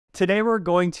today we're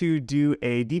going to do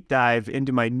a deep dive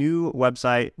into my new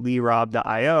website,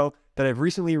 leerob.io, that I've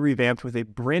recently revamped with a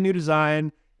brand new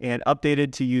design and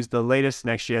updated to use the latest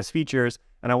Next.js features.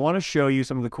 And I want to show you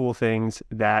some of the cool things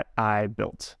that I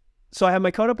built. So I have my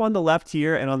code up on the left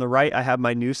here, and on the right, I have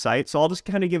my new site. So I'll just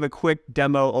kind of give a quick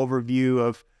demo overview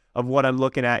of what I'm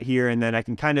looking at here, and then I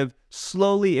can kind of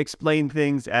slowly explain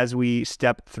things as we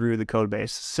step through the code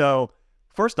base. So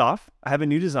first off, I have a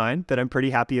new design that I'm pretty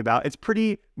happy about. It's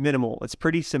pretty minimal. It's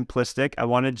pretty simplistic. I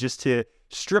wanted just to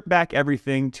strip back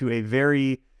everything to a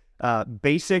very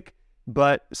basic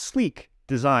but sleek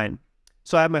design.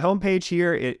 So I have my homepage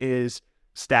here. It is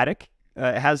static.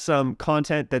 It has some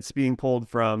content that's being pulled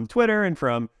from Twitter and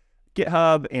from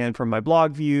GitHub and from my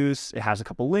blog views. It has a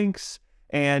couple links.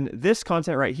 And this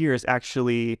content right here is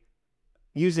actually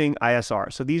using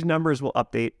ISR. So these numbers will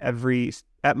update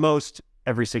at most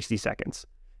every 60 seconds.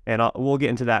 And we'll get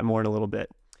into that more in a little bit.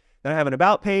 Then I have an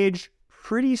about page,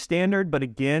 pretty standard, but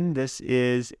again, this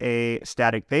is a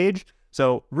static page.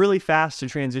 So really fast to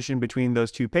transition between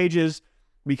those two pages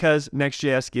because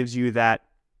Next.js gives you that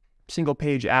single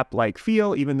page app-like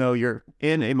feel. Even though you're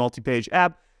in a multi-page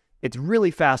app, it's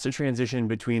really fast to transition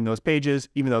between those pages,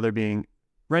 even though they're being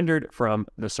rendered from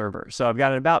the server. So I've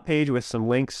got an about page with some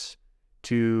links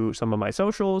to some of my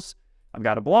socials. I've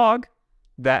got a blog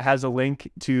that has a link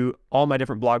to all my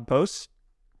different blog posts.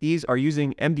 These are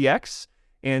using MDX,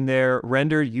 and they're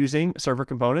rendered using server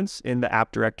components in the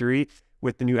app directory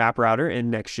with the new app router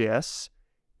in Next.js.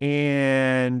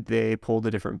 And they pull the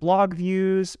different blog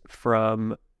views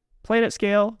from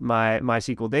PlanetScale, my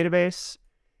MySQL database.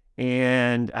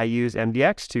 And I use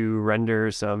MDX to render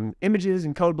some images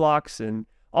and code blocks and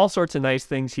all sorts of nice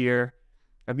things here.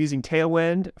 I'm using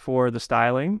Tailwind for the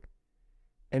styling.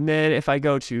 And then if I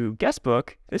go to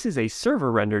Guestbook, this is a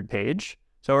server rendered page.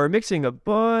 So we're mixing a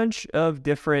bunch of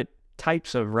different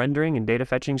types of rendering and data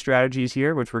fetching strategies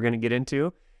here, which we're going to get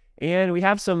into. And we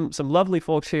have some lovely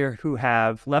folks here who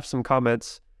have left some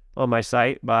comments on my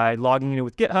site by logging in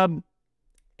with GitHub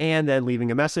and then leaving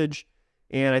a message.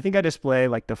 And I think I display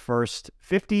like the first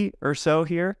 50 or so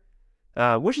here,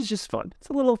 which is just fun. It's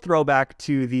a little throwback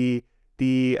to the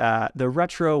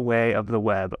retro way of the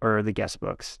web, or the guest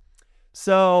books.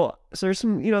 So there's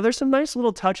some nice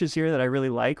little touches here that I really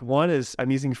like. One is I'm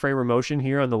using frame of motion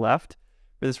here on the left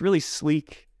for this really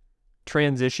sleek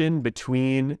transition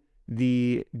between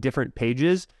the different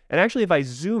pages. And actually, if I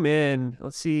zoom in,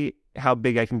 let's see how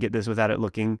big I can get this without it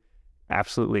looking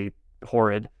absolutely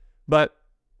horrid. But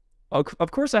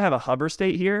of course, I have a hover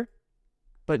state here,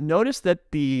 but notice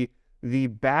that the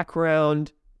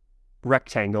background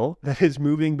rectangle that is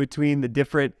moving between the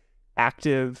different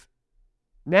active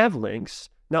nav links,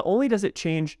 not only does it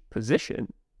change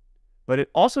position, but it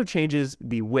also changes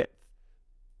the width,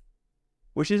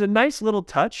 which is a nice little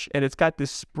touch, and it's got this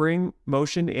spring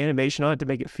motion animation on it to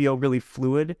make it feel really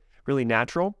fluid, really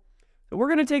natural. So we're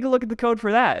going to take a look at the code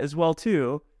for that as well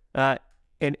too,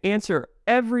 and answer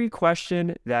every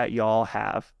question that y'all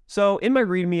have. So in my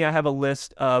README, I have a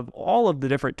list of all of the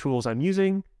different tools I'm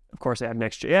using. Of course, I have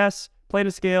Next.js,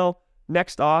 PlanetScale,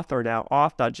 NextAuth, or now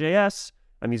auth.js.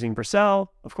 I'm using Vercel,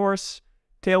 of course,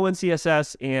 Tailwind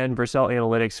CSS, and Vercel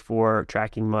Analytics for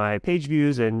tracking my page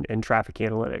views and traffic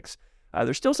analytics.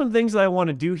 There's still some things that I want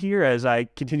to do here as I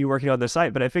continue working on the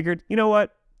site, but I figured, you know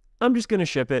what? I'm just going to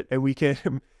ship it and we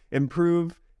can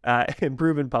improve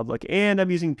in public. And I'm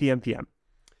using PMPM.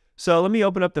 So let me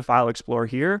open up the File Explorer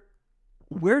here.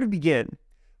 Where to begin?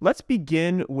 Let's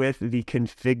begin with the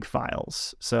config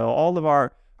files. So all of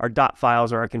our dot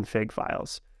files are our config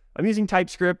files. I'm using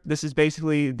TypeScript. This is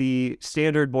basically the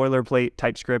standard boilerplate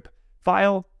TypeScript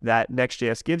file that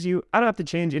Next.js gives you. I don't have to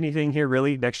change anything here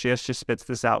really. Next.js just spits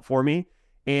this out for me.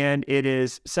 And it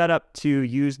is set up to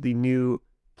use the new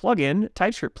plugin,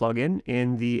 TypeScript plugin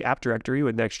in the app directory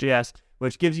with Next.js,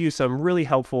 which gives you some really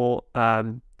helpful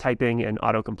typing and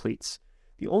autocompletes.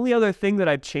 The only other thing that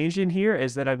I've changed in here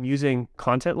is that I'm using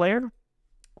Content Layer,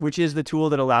 which is the tool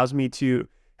that allows me to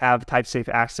have type-safe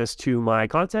access to my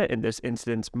content, in this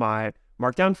instance, my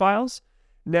markdown files.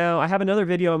 Now, I have another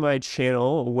video on my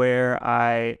channel where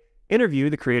I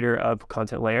interview the creator of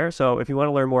Content Layer. So if you want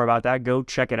to learn more about that, go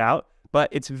check it out. But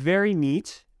it's very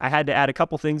neat. I had to add a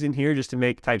couple things in here just to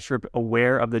make TypeScript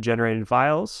aware of the generated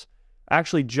files. I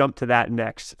actually jumped to that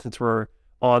next since we're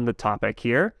on the topic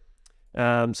here.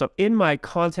 So in my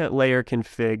Content Layer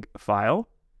config file,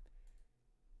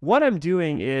 what I'm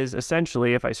doing is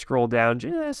essentially, if I scroll down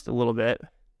just a little bit,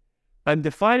 I'm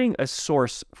defining a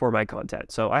source for my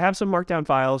content. So I have some markdown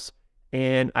files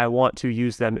and I want to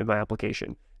use them in my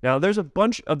application. Now there's a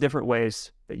bunch of different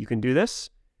ways that you can do this.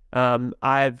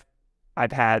 I've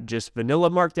I've had just vanilla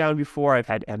Markdown before. I've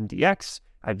had MDX.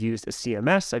 I've used a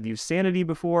CMS. I've used Sanity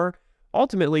before.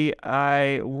 Ultimately,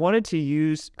 I wanted to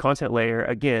use Content Layer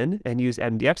again and use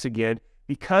MDX again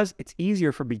because it's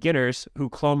easier for beginners who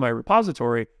clone my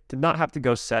repository to not have to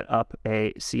go set up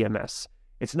a CMS.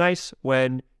 It's nice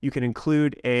when you can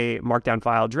include a Markdown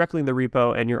file directly in the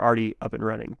repo and you're already up and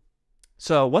running.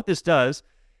 So what this does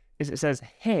is it says,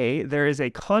 hey, there is a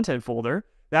content folder.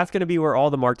 That's going to be where all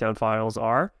the Markdown files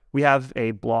are. We have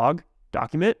a blog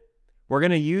document. We're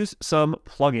going to use some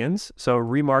plugins, so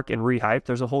Remark and Rehype.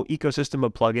 There's a whole ecosystem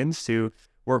of plugins to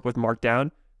work with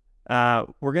Markdown.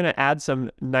 We're going to add some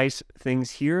nice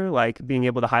things here, like being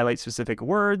able to highlight specific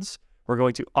words. We're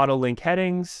going to auto-link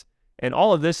headings. And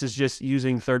all of this is just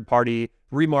using third-party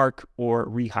Remark or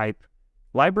Rehype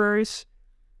libraries.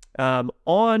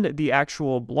 On the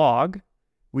actual blog,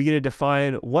 we get to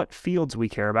define what fields we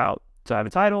care about. So I have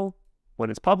a title, when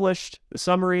it's published, the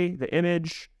summary, the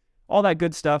image, all that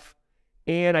good stuff.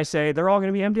 And I say they're all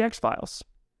going to be MDX files.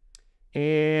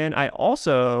 And I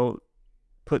also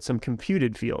put some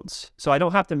computed fields. So I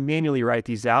don't have to manually write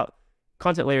these out.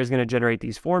 Content Layer is going to generate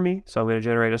these for me. So I'm going to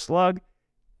generate a slug.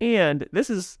 And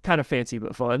this is kind of fancy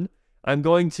but fun. I'm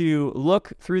going to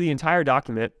look through the entire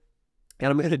document and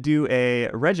I'm going to do a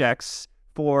regex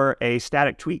for a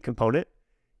static tweet component.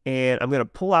 And I'm going to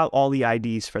pull out all the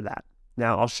IDs for that.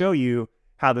 Now I'll show you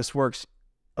how this works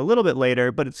a little bit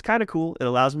later, but it's kind of cool. It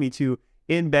allows me to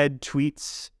embed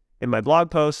tweets in my blog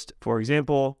post. For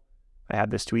example, I have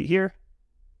this tweet here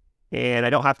and I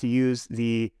don't have to use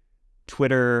the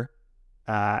Twitter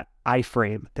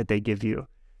iframe that they give you.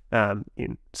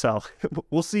 So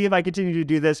we'll see if I continue to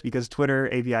do this because Twitter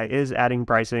API is adding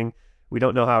pricing. We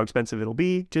don't know how expensive it'll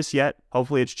be just yet.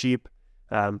 Hopefully it's cheap.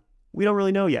 We don't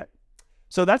really know yet.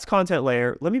 So that's Content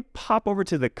Layer. Let me pop over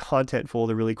to the content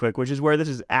folder really quick, which is where this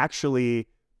is actually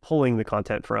pulling the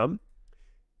content from.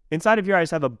 Inside of here, I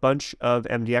just have a bunch of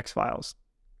MDX files.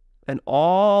 And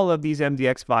all of these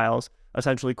MDX files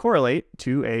essentially correlate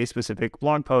to a specific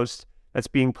blog post that's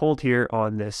being pulled here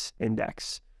on this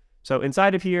index. So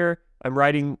inside of here, I'm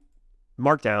writing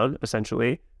Markdown,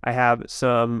 essentially. I have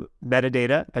some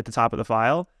metadata at the top of the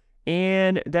file.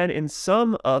 And then in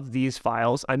some of these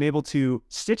files, I'm able to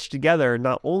stitch together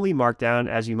not only Markdown,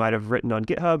 as you might have written on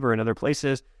GitHub or in other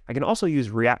places, I can also use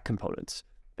React components.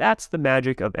 That's the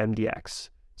magic of MDX.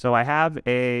 So I have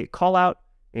a callout,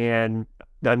 and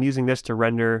I'm using this to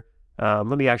render. Let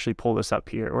me actually pull this up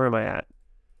here. Where am I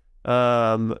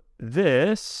at?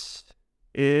 This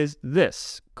is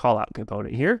this callout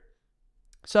component here.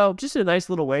 So just a nice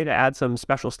little way to add some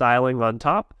special styling on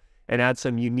top and add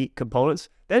some unique components.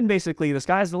 Then basically the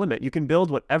sky's the limit. You can build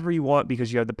whatever you want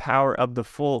because you have the power of the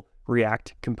full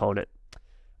React component.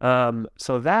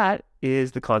 So that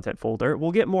is the content folder.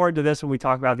 We'll get more into this when we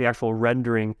talk about the actual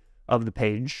rendering of the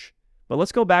page. But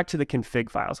let's go back to the config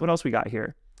files. What else we got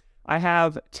here? I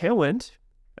have Tailwind.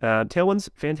 Tailwind's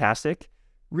fantastic.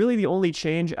 Really the only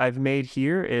change I've made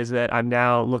here is that I'm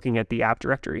now looking at the app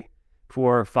directory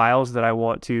for files that I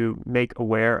want to make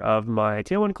aware of my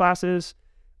Tailwind classes.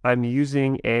 I'm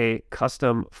using a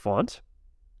custom font,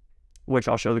 which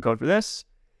I'll show the code for this.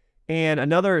 And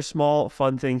another small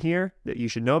fun thing here that you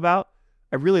should know about,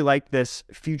 I really like this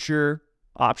feature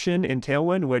option in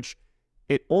Tailwind, which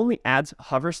it only adds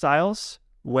hover styles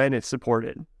when it's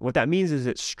supported. What that means is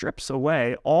it strips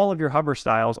away all of your hover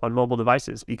styles on mobile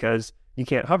devices because you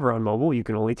can't hover on mobile, you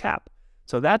can only tap.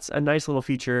 So that's a nice little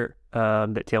feature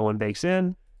that Tailwind bakes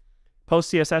in.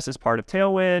 Post CSS is part of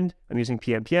Tailwind. I'm using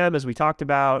PNPM as we talked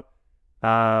about.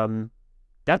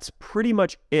 That's pretty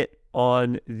much it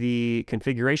on the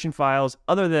configuration files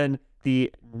other than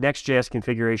the Next.js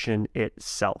configuration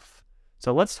itself.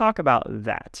 So let's talk about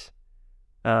that.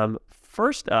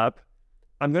 First up,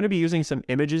 I'm going to be using some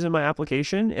images in my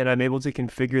application, and I'm able to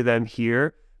configure them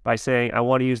here by saying I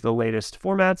want to use the latest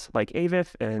formats like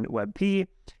AVIF and WebP,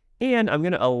 and I'm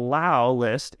going to allow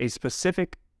list a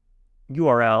specific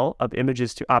URL of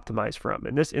images to optimize from.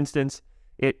 In this instance,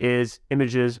 it is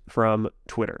images from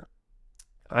Twitter.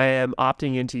 I am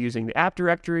opting into using the app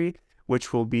directory,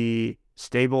 which will be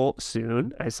stable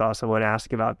soon. I saw someone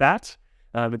ask about that.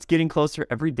 It's getting closer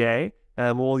every day.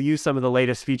 We'll use some of the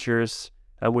latest features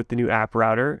with the new app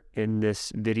router in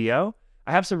this video.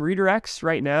 I have some redirects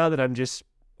right now that I'm just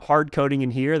hard coding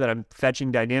in here that I'm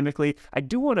fetching dynamically. I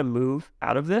do want to move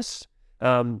out of this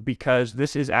because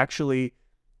this is actually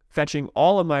fetching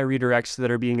all of my redirects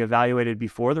that are being evaluated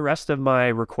before the rest of my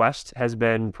request has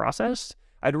been processed.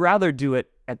 I'd rather do it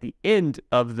at the end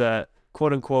of the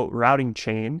quote-unquote routing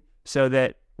chain so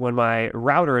that when my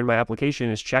router in my application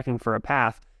is checking for a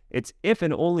path, it's if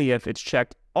and only if it's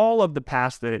checked all of the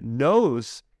paths that it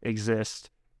knows exist,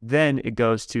 then it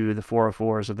goes to the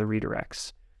 404s or the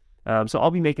redirects. So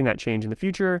I'll be making that change in the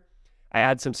future. I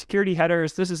add some security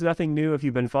headers. This is nothing new if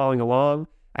you've been following along.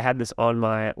 I had this on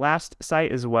my last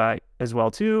site as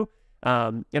well too.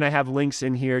 And I have links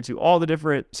in here to all the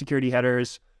different security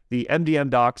headers, the MDM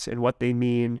docs and what they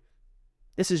mean.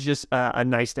 This is just a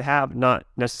nice to have, not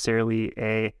necessarily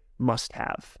a must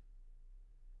have.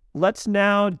 Let's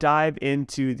now dive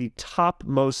into the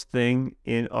topmost thing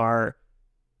in our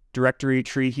directory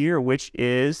tree here, which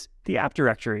is the app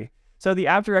directory. So the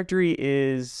app directory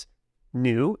is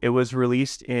new. It was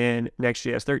released in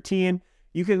Next.js 13.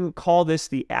 You can call this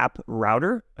the app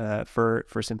router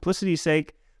for simplicity's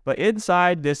sake, but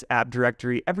inside this app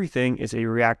directory, everything is a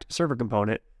React server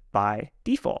component by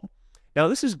default. Now,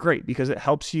 this is great because it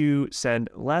helps you send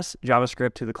less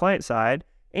JavaScript to the client side,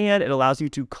 and it allows you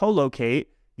to co-locate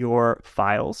your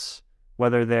files,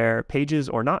 whether they're pages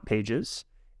or not pages,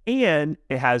 and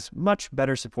it has much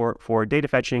better support for data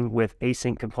fetching with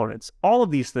async components. All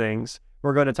of these things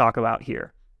we're going to talk about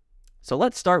here. So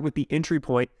let's start with the entry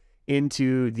point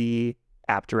into the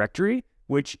app directory,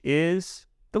 which is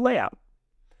the layout.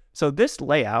 So this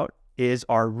layout is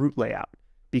our root layout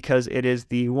because it is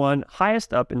the one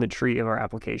highest up in the tree of our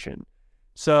application.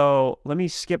 So let me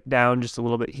skip down just a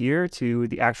little bit here to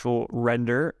the actual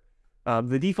render.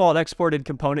 The default exported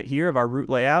component here of our root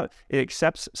layout, it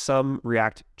accepts some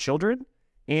React children,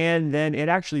 and then it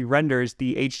actually renders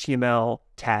the HTML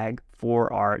tag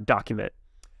for our document.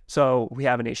 So we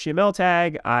have an HTML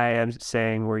tag. I am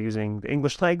saying we're using the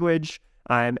English language.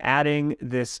 I'm adding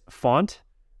this font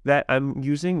that I'm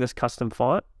using, this custom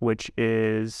font, which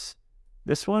is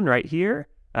this one right here,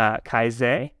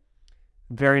 Kaise.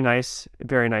 Very nice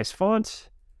font.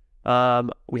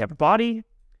 We have a body.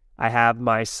 I have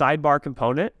my sidebar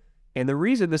component. And the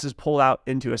reason this is pulled out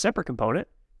into a separate component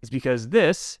is because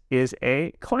this is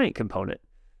a client component.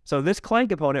 So this client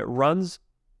component runs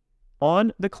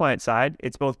on the client side.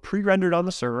 It's both pre-rendered on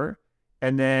the server,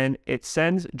 and then it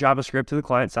sends JavaScript to the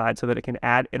client side so that it can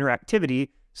add interactivity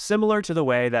similar to the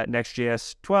way that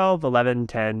Next.js 12, 11,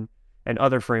 10, and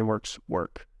other frameworks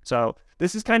work. So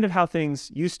this is kind of how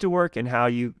things used to work and how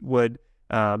you would,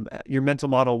 your mental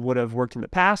model would have worked in the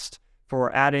past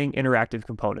for adding interactive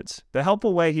components. The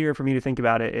helpful way here for me to think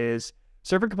about it is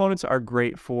server components are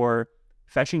great for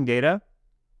fetching data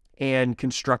and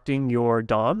constructing your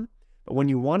DOM. But when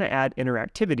you want to add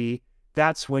interactivity,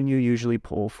 that's when you usually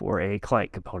pull for a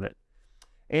client component.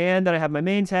 And then I have my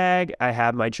main tag, I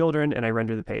have my children, and I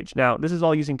render the page. Now, this is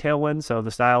all using Tailwind, so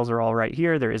the styles are all right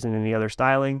here. There isn't any other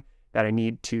styling that I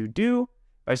need to do.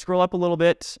 If I scroll up a little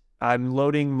bit, I'm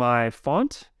loading my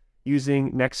font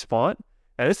using Next font.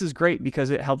 Now, this is great because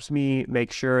it helps me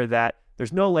make sure that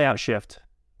there's no layout shift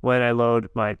when I load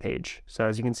my page. So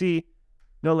as you can see,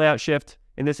 no layout shift.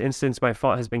 In this instance, my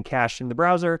font has been cached in the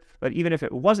browser, but even if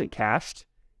it wasn't cached,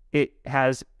 it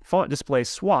has font display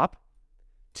swap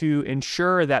to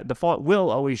ensure that the font will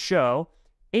always show,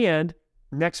 and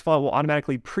Next font will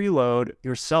automatically preload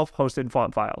your self-hosted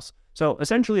font files. So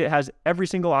essentially, it has every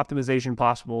single optimization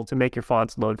possible to make your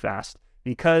fonts load fast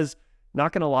because,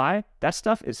 not gonna lie, that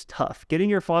stuff is tough. Getting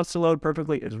your fonts to load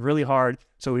perfectly is really hard,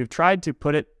 so we've tried to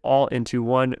put it all into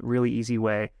one really easy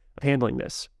way of handling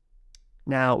this.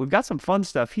 Now, we've got some fun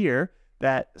stuff here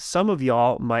that some of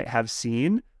y'all might have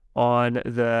seen on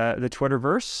the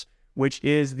Twitterverse, which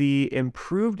is the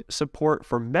improved support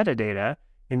for metadata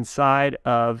inside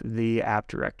of the app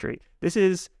directory. This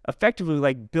is effectively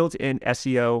like built-in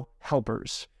SEO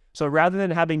helpers. So rather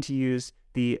than having to use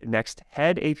the Next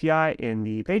head API in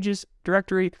the pages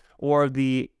directory or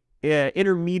the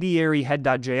intermediary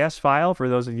head.js file, for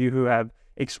those of you who have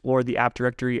explored the app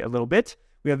directory a little bit,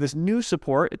 we have this new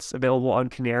support. It's available on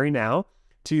Canary now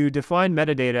to define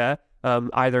metadata,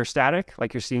 either static,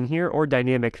 like you're seeing here, or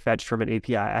dynamic fetched from an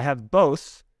API. I have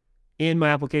both in my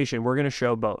application. We're going to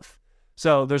show both.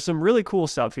 So there's some really cool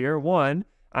stuff here. One,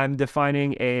 I'm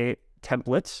defining a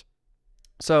template.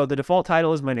 So the default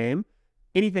title is my name.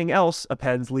 Anything else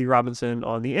appends Lee Robinson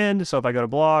on the end. So if I go to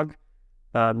blog,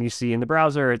 you see in the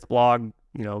browser, it's blog,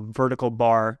 vertical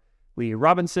bar Lee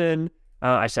Robinson.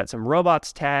 I set some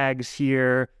robots tags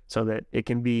here so that it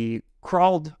can be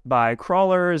crawled by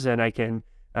crawlers and I can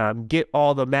get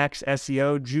all the max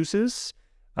SEO juices,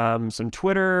 some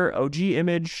Twitter OG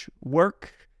image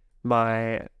work,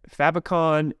 my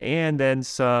favicon, and then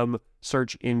some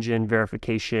search engine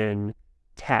verification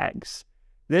tags.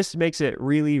 This makes it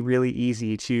really, really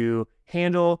easy to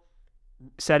handle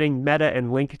setting meta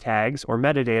and link tags or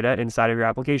metadata inside of your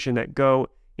application that go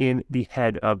in the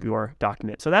head of your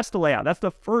document. So that's the layout. That's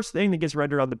the first thing that gets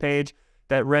rendered on the page.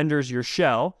 that renders your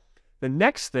shell. The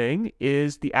next thing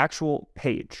is the actual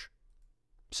page.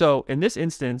 So in this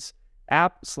instance,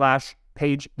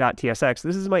 app/page.tsx,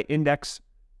 this is my index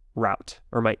route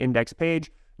or my index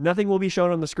page. Nothing will be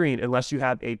shown on the screen unless you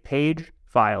have a page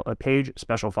file, a page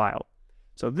special file.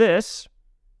 So this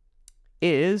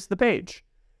is the page.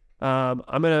 I'm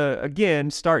going to,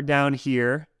 again, start down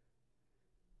here,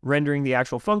 rendering the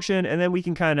actual function, and then we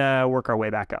can kind of work our way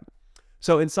back up.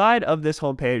 So inside of this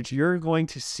home page, you're going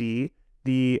to see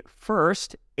the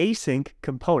first async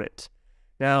component.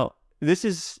 Now, this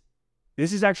is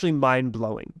actually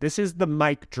mind-blowing. This is the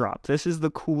mic drop. This is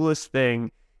the coolest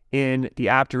thing in the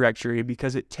app directory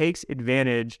because it takes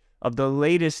advantage of the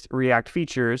latest React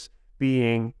features,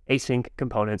 being async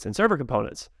components and server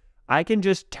components. I can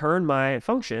just turn my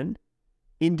function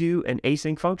into an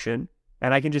async function,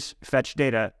 and I can just fetch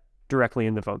data directly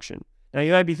in the function. Now,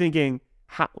 you might be thinking,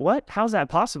 what? How's that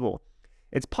possible?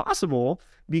 It's possible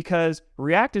because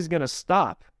React is going to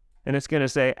stop, and it's going to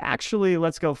say, actually,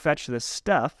 let's go fetch this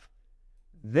stuff.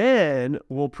 Then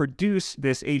we'll produce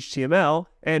this HTML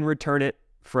and return it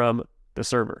from the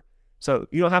server. So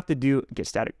you don't have to do get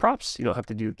static props. You don't have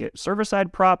to do get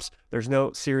server-side props. There's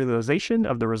no serialization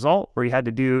of the result where you had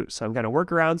to do some kind of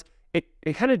workarounds. It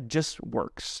kind of just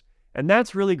works. And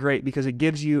that's really great because it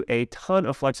gives you a ton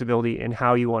of flexibility in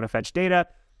how you want to fetch data.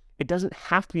 It doesn't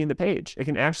have to be in the page. It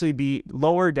can actually be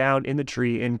lower down in the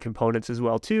tree in components as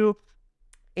well too.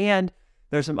 And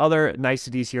there's some other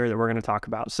niceties here that we're going to talk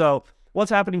about. So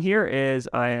what's happening here is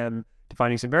I am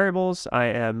defining some variables. I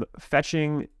am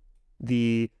fetching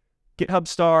the GitHub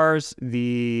stars,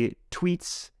 the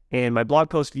tweets, and my blog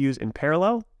post views in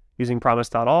parallel using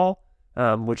promise.all,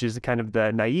 which is kind of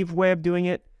the naive way of doing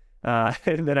it.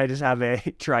 And then I just have a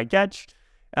try catch.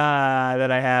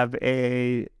 Then I have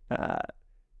a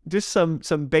just some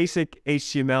basic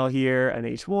HTML here, an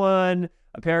H1,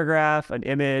 a paragraph, an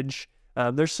image.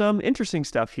 There's some interesting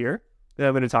stuff here that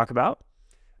I'm going to talk about.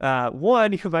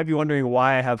 One, you might be wondering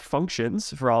why I have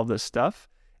functions for all of this stuff.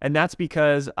 And that's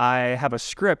because I have a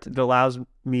script that allows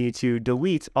me to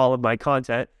delete all of my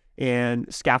content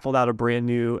and scaffold out a brand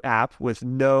new app with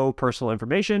no personal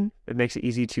information. It makes it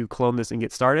easy to clone this and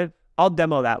get started. I'll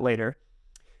demo that later.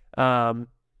 I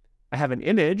have an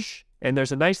image, and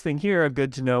there's a nice thing here,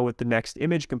 good to know with the next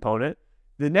image component.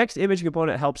 The next image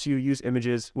component helps you use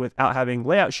images without having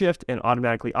layout shift and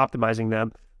automatically optimizing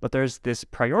them. But there's this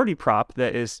priority prop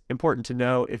that is important to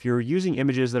know if you're using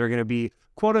images that are going to be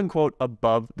quote unquote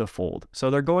above the fold.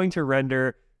 So they're going to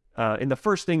render in the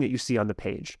first thing that you see on the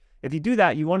page. If you do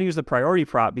that, you want to use the priority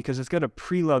prop because it's going to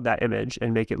preload that image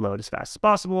and make it load as fast as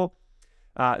possible.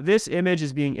 This image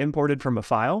is being imported from a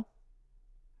file.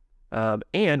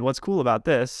 And what's cool about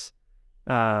this,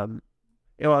 well,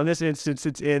 in this instance,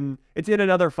 it's in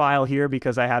another file here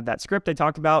because I have that script I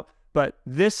talked about, but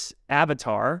this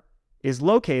avatar is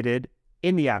located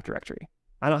in the app directory.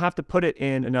 I don't have to put it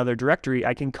in another directory.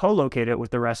 I can co-locate it with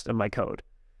the rest of my code.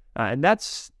 And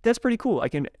that's pretty cool. I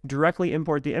can directly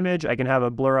import the image. I can have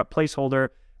a blur up placeholder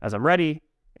as I'm ready.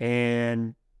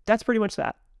 And that's pretty much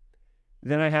that.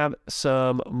 Then I have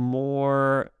some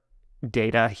more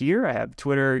data here. I have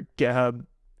Twitter, GitHub,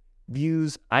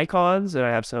 views, icons, and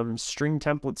I have some string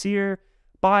templates here,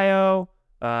 bio,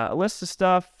 a list of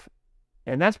stuff,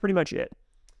 and that's pretty much it.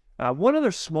 One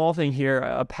other small thing here,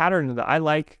 a pattern that I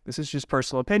like, this is just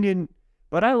personal opinion,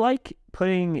 but I like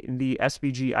putting the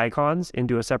SVG icons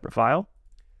into a separate file,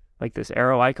 like this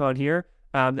arrow icon here.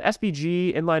 The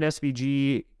SVG, inline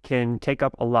SVG, can take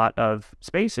up a lot of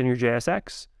space in your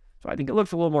JSX. So I think it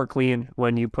looks a little more clean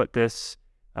when you put this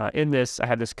in this. I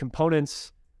have this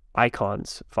components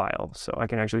icons file, so I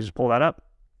can actually just pull that up.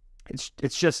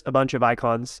 It's just a bunch of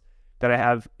icons that I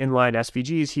have inline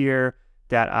SVGs here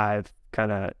that I've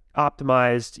kind of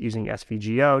optimized using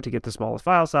SVGO to get the smallest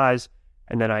file size,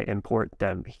 and then I import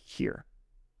them here.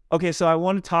 Okay, so I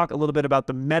want to talk a little bit about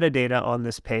the metadata on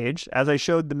this page. As I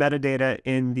showed the metadata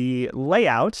in the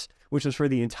layout, which is for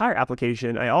the entire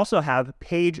application, I also have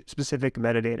page-specific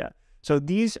metadata. So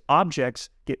these objects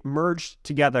get merged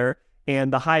together,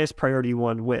 and the highest priority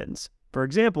one wins. For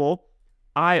example,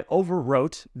 I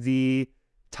overwrote the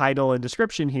title and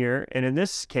description here, and in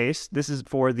this case, this is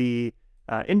for the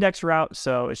index route,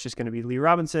 so it's just going to be Lee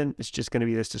Robinson. It's just going to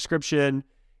be this description,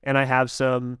 and I have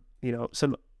some,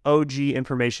 some OG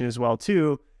information as well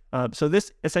too. So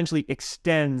this essentially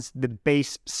extends the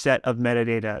base set of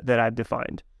metadata that I've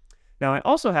defined. Now I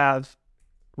also have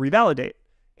revalidate,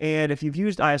 and if you've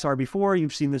used ISR before,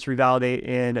 you've seen this revalidate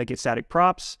in a get static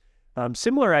props.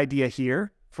 Similar idea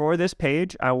here. For this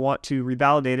page, I want to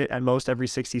revalidate it at most every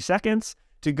 60 seconds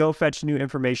to go fetch new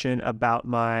information about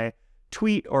my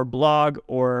tweet or blog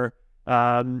or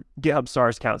GitHub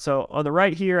stars count. So on the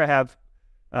right here, I have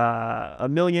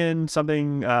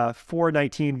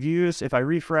 419 views. If I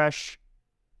refresh,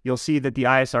 you'll see that the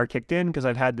ISR kicked in because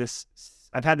I've had this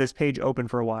page open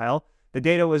for a while. The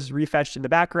data was refetched in the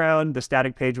background, the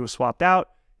static page was swapped out,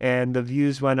 and the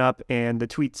views went up and the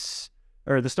tweets,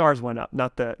 or the stars went up,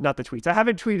 not the tweets. I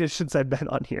haven't tweeted since I've been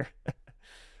on here.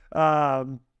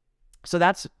 So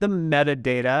that's the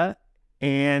metadata,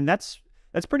 and that's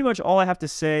pretty much all I have to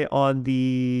say on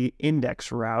the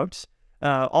index route.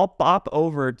 I'll pop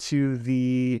over to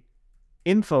the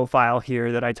info file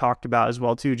here that I talked about as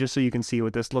well too, just so you can see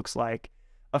what this looks like.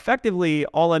 Effectively,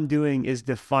 all I'm doing is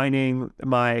defining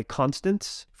my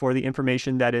constants for the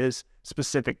information that is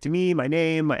specific to me, my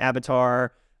name, my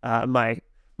avatar, my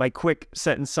quick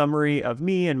sentence summary of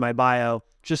me and my bio,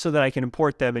 just so that I can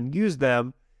import them and use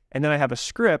them. And then I have a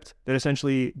script that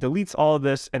essentially deletes all of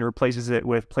this and replaces it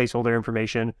with placeholder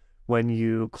information when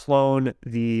you clone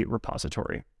the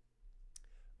repository.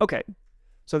 Okay,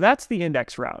 so that's the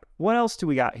index route. What else do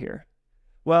we got here?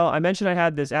 Well, I mentioned I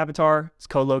had this avatar. It's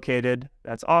co-located.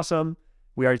 That's awesome.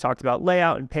 We already talked about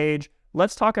layout and page.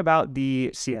 Let's talk about the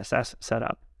CSS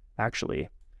setup, actually.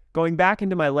 Going back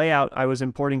into my layout, I was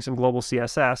importing some global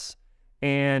CSS,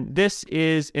 and this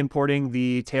is importing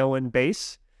the Tailwind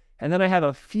base. And then I have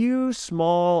a few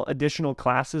small additional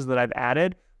classes that I've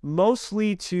added,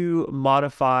 mostly to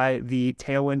modify the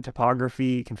Tailwind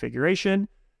typography configuration.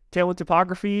 Tailwind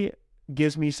typography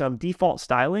gives me some default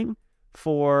styling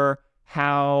for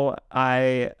how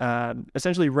I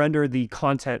essentially render the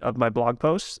content of my blog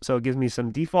posts. So it gives me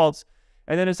some defaults.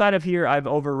 And then inside of here, I've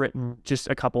overwritten just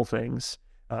a couple things.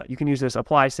 You can use this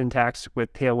apply syntax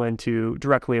with Tailwind to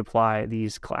directly apply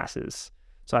these classes.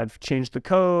 So I've changed the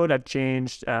code, I've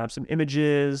changed some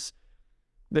images.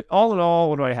 But all in all,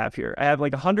 what do I have here? I have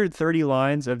like 130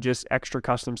 lines of just extra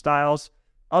custom styles.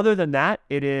 Other than that,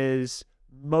 it is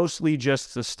mostly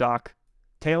just the stock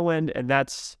Tailwind, and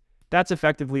that's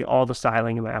effectively all the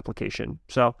styling in my application.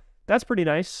 So that's pretty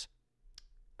nice.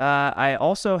 I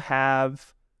also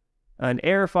have an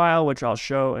error file, which I'll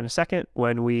show in a second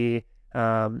when we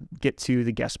get to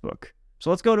the guest book. So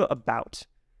let's go to about.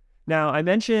 Now, I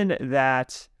mentioned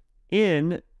that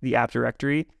in the app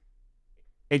directory,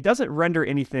 it doesn't render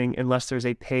anything unless there's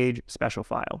a page special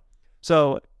file.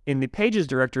 So in the pages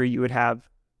directory, you would have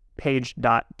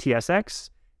page.tsx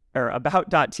or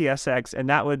about.tsx, and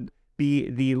that would be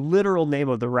the literal name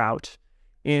of the route.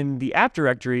 In the app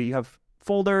directory, you have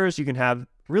folders. You can have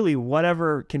really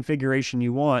whatever configuration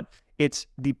you want. It's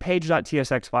the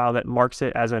page.tsx file that marks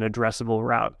it as an addressable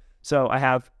route. So I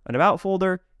have an about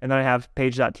folder, and then I have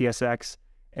page.tsx,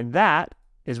 and that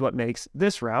is what makes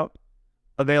this route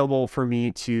available for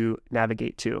me to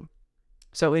navigate to.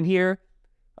 So in here,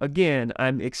 again,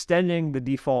 I'm extending the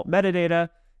default metadata,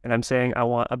 and I'm saying I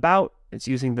want about. It's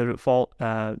using the default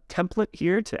template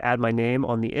here to add my name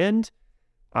on the end.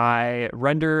 I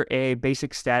render a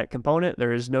basic static component.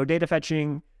 There is no data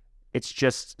fetching. It's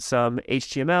just some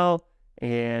HTML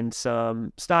and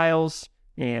some styles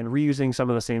and reusing some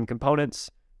of the same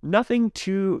components. Nothing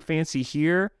too fancy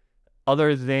here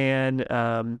other than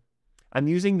I'm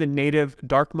using the native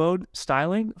dark mode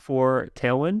styling for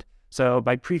Tailwind. So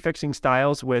by prefixing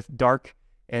styles with dark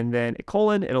and then a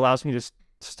colon, it allows me to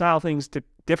style things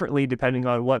differently depending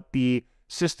on what the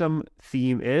system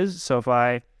theme is. So if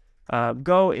I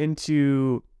go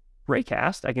into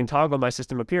Raycast, I can toggle my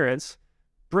system appearance,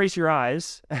 brace your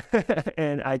eyes,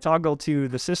 and I toggle to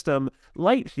the system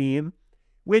light theme,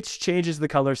 which changes the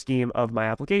color scheme of my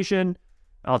application.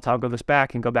 I'll toggle this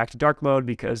back and go back to dark mode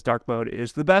because dark mode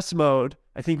is the best mode.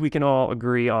 I think we can all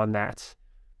agree on that.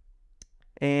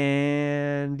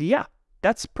 And yeah,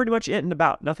 that's pretty much it and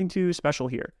about. Nothing too special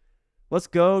here. Let's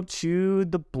go to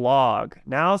the blog.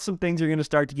 Now some things are going to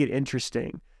start to get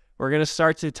interesting. We're going to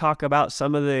start to talk about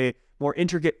some of the more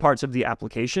intricate parts of the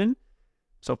application.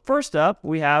 So first up,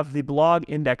 we have the blog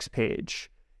index page.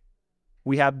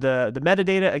 We have the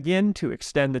metadata again to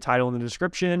extend the title and the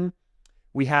description.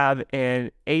 We have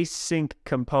an async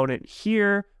component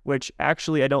here, which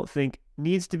actually I don't think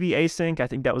needs to be async. I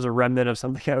think that was a remnant of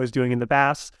something I was doing in the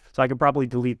past, so I could probably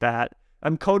delete that.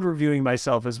 I'm code reviewing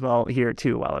myself as well here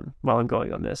too while I'm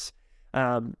going on this.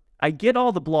 I get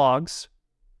all the blogs,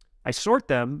 I sort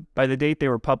them by the date they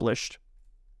were published,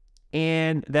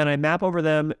 and then I map over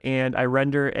them and I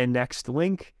render a next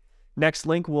link. Next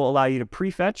link will allow you to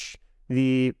prefetch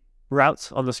the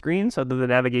routes on the screen so that the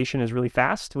navigation is really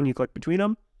fast when you click between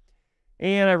them.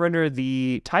 And I render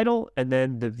the title and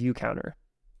then the view counter.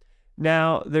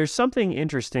 Now, there's something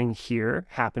interesting here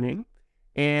happening,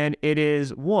 And it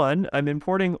is one, I'm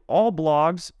importing all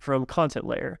blogs from content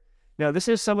layer. Now, this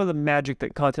is some of the magic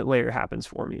that content layer happens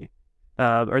for me,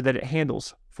 or that it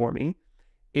handles for me,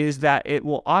 is that it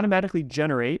will automatically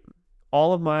generate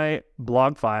all of my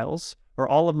blog files or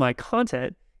all of my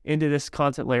content into this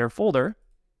content layer folder.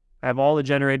 I have all the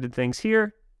generated things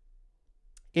here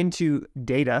into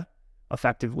data,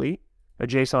 effectively, a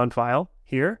JSON file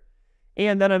here.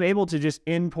 And then I'm able to just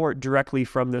import directly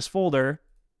from this folder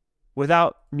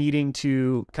without needing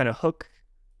to hook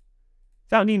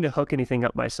anything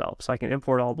up myself. So I can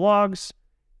import all blogs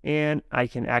and I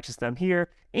can access them here.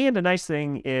 And a nice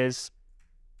thing is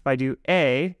if I do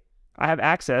I have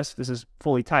access, this is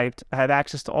fully typed, I have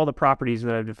access to all the properties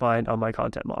that I've defined on my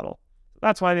content model.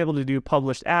 That's why I'm able to do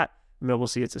published at, I'm able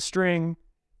to see it's a string,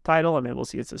 title, I'm able to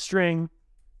see it's a string,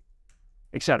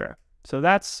 etc. So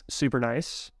that's super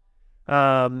nice.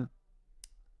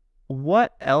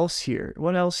 What else here?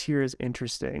 What else here is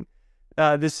interesting?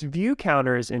 This view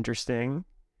counter is interesting.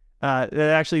 That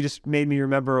actually just made me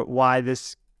remember why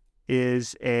this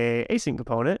is a async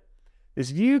component. This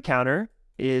view counter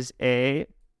is a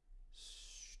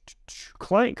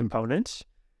client component.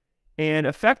 And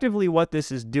effectively what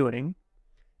this is doing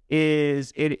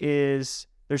is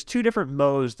there's two different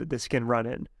modes that this can run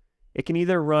in. It can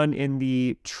either run in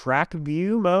the track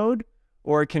view mode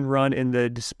or it can run in the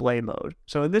display mode.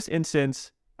 So in this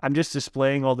instance, I'm just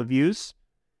displaying all the views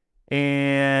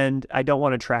and I don't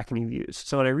want to track any views.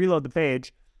 So when I reload the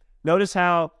page, notice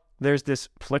how there's this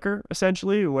flicker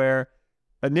essentially where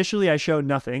initially I show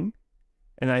nothing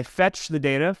and I fetch the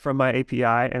data from my API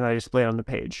and I display it on the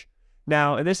page.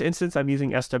 Now in this instance, I'm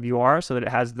using SWR so that it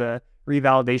has the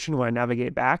revalidation when I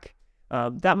navigate back.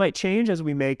 That might change as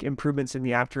we make improvements in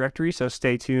the app directory, so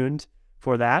stay tuned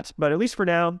for that. But at least for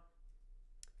now,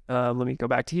 let me go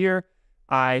back to here.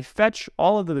 I fetch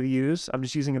all of the views. I'm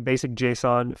just using a basic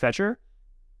JSON fetcher.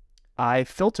 I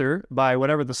filter by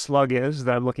whatever the slug is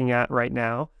that I'm looking at right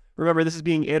now. Remember, this is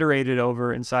being iterated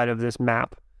over inside of this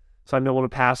map. So I'm able to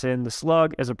pass in the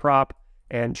slug as a prop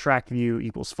and track view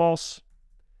equals false.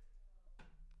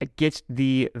 I get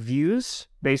the views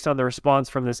based on the response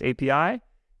from this API.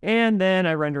 And then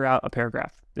I render out a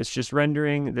paragraph. It's just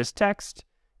rendering this text.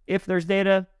 If there's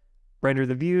data, render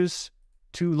the views.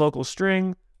 To local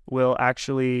string will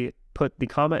actually put the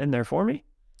comma in there for me.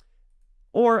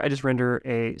 Or I just render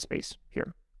a space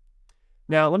here.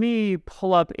 Now let me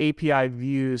pull up API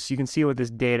views so you can see what this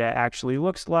data actually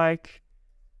looks like.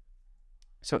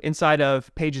 So inside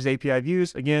of pages API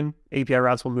views, again, API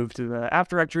routes will move to the app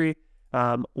directory.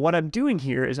 What I'm doing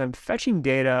here is I'm fetching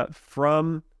data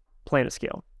from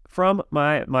PlanetScale, from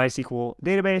my MySQL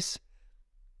database.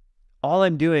 All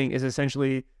I'm doing is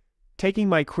essentially taking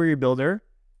my query builder,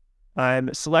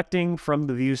 I'm selecting from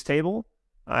the views table,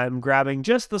 I'm grabbing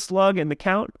just the slug and the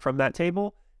count from that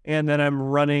table, and then I'm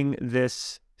running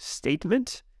this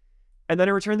statement, and then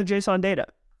I return the JSON data.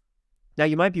 Now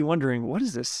you might be wondering, what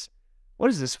is this? What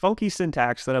is this funky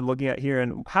syntax that I'm looking at here,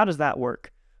 and how does that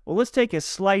work? Well, let's take a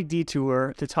slight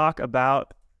detour to talk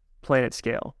about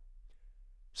PlanetScale.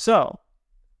 So,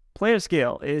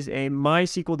 PlanetScale is a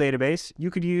MySQL database. You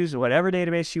could use whatever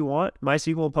database you want,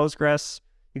 MySQL, Postgres,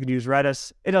 you could use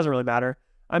Redis, it doesn't really matter.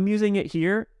 I'm using it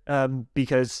here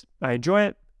because I enjoy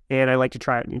it and I like to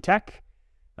try out new tech.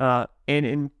 And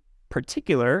in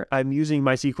particular, I'm using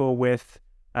MySQL with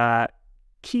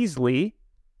Keasley,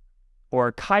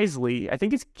 or Keisley. I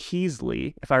think it's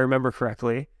Keasley, if I remember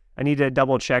correctly. I need to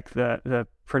double check the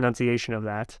pronunciation of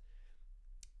that.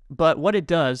 But what it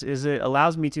does is it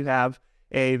allows me to have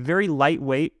a very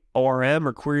lightweight ORM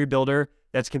or query builder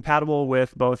that's compatible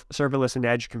with both serverless and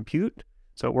edge compute.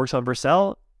 So it works on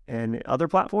Vercel and other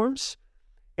platforms.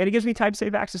 And it gives me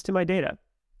type-safe access to my data.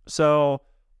 So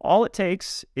all it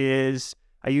takes is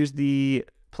I use the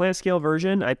PlanetScale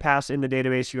version. I pass in the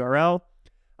database URL.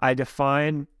 I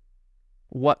define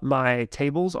what my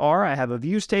tables are. I have a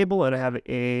views table and I have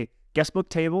a guestbook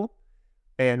table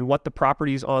and what the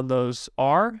properties on those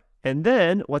are. And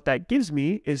then what that gives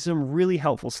me is some really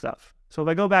helpful stuff. So if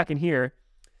I go back in here,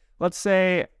 let's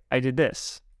say I did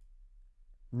this.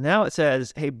 Now it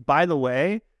says, hey, by the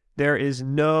way, there is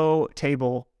no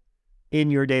table in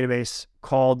your database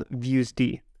called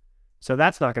viewsD. So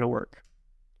that's not going to work.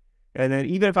 And then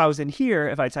even if I was in here,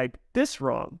 if I type this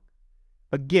wrong,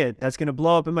 again, that's going to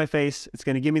blow up in my face. It's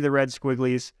going to give me the red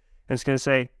squigglies and it's going to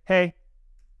say, hey,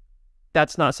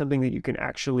 that's not something that you can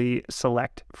actually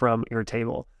select from your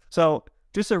table. So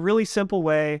just a really simple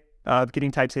way of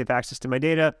getting type-safe access to my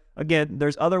data. Again,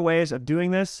 there's other ways of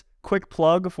doing this. Quick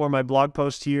plug for my blog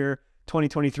post here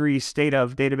 2023 state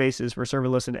of databases for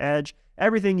serverless and edge,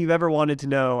 everything you've ever wanted to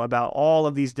know about all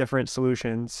of these different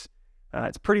solutions.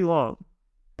 It's pretty long,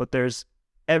 but there's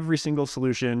every single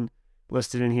solution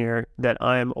listed in here that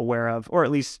I'm aware of, or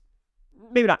at least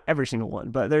maybe not every single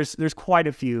one, but there's quite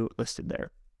a few listed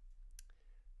there.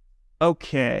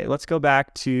 Okay, let's go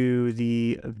back to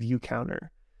the view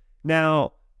counter.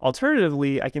 Now,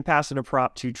 alternatively, I can pass in a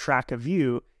prop to track a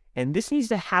view, and this needs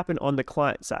to happen on the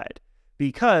client side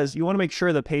because you want to make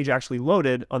sure the page actually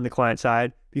loaded on the client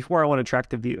side before I want to track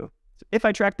the view. So if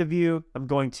I track the view, I'm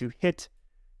going to hit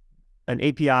an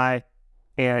API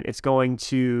and it's going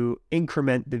to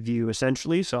increment the view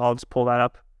essentially. So I'll just pull that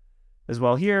up as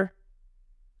well here.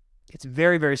 It's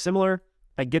very, very similar.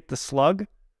 I get the slug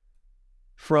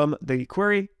from the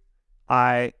query.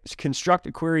 I construct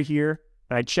a query here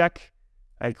and I check,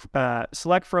 I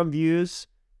select from views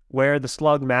where the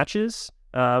slug matches.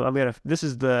 This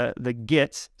is the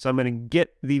get, so I'm gonna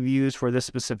get the views for this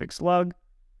specific slug.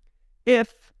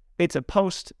 If it's a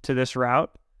post to this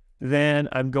route, then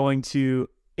I'm going to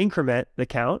increment the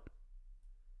count.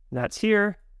 And that's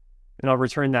here, and I'll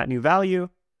return that new value.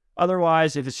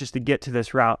 Otherwise, if it's just a get to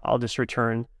this route, I'll just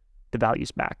return the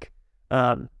values back.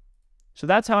 So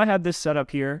that's how I have this set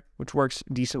up here, which works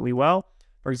decently well.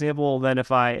 For example, then if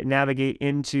I navigate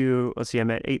into, let's see, I'm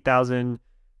at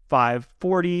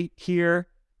 8,540 here.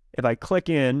 If I click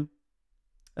in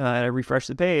and I refresh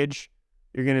the page,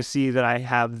 you're going to see that I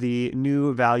have the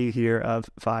new value here of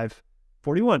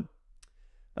 541.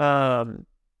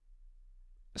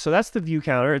 So that's the view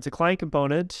counter. It's a client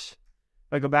component.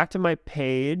 If I go back to my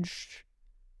page,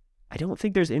 I don't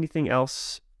think there's anything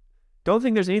else. Don't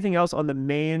think there's anything else on the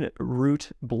main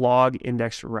root blog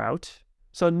index route.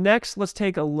 So next, let's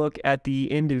take a look at the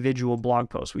individual blog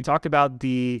posts. We talked about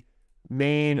the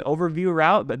main overview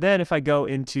route, but then if I go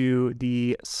into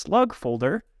the slug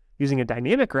folder using a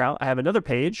dynamic route, I have another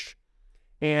page.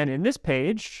 And in this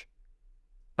page,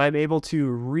 I'm able to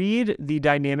read the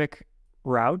dynamic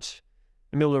route.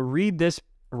 I'm able to read this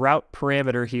route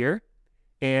parameter here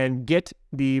and get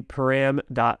the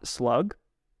param.slug.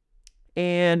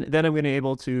 And then I'm going to be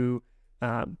able to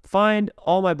find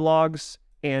all my blogs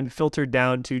and filter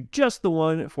down to just the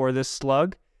one for this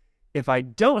slug. If I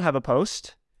don't have a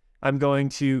post, I'm going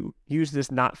to use this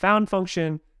not found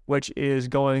function, which is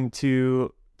going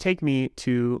to take me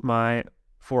to my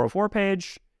 404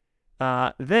 page.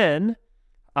 Then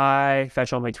I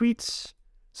fetch all my tweets.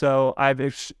 So I've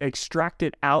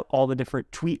extracted out all the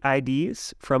different tweet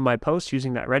IDs from my post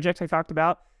using that regex I talked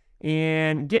about.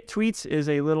 And get tweets is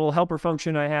a little helper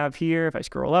function I have here. If I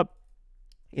scroll up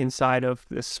inside of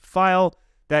this file,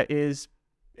 it's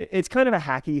kind of a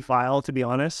hacky file, to be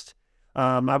honest.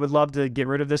 I would love to get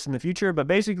rid of this in the future, but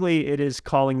basically it is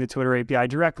calling the Twitter API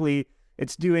directly.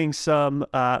 It's doing some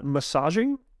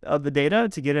massaging of the data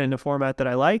to get it in a format that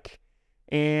I like,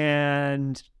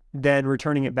 and then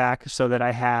returning it back so that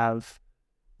I have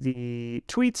the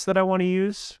tweets that I want to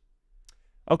use.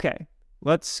 Okay,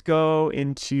 let's go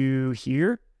into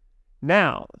here.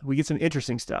 Now we get some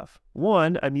interesting stuff.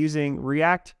 One, I'm using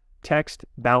React Text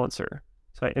Balancer.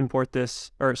 So I import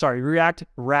this, React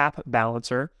Wrap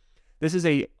Balancer. This is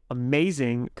a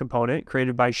amazing component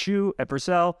created by Shu at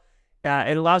Vercel.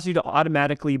 It allows you to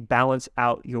automatically balance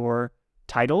out your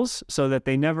titles so that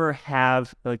they never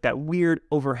have like that weird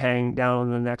overhang down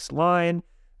on the next line.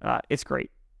 It's great.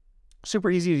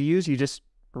 Super easy to use. You just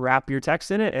wrap your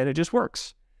text in it and it just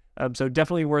works. So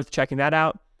definitely worth checking that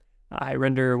out. I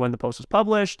render when the post was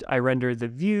published. I render the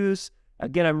views.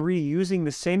 Again, I'm reusing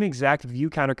the same exact view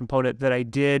counter component that I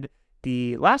did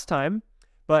the last time,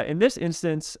 but in this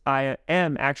instance, I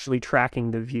am actually tracking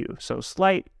the view. So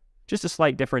just a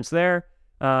slight difference there.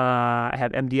 I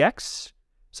have MDX.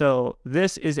 So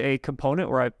this is a component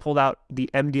where I pulled out the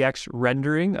MDX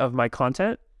rendering of my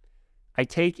content. I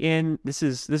take in, this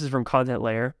is from content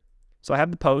layer. So I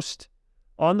have the post.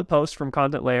 On the post from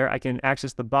content layer, I can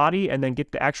access the body and then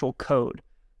get the actual code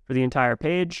for the entire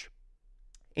page.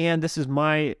 And this is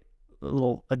my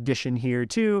little addition here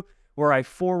too, where I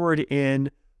forward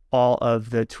in all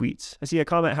of the tweets. I see a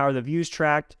comment, how are the views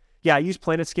tracked? Yeah, I use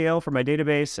Planet Scale for my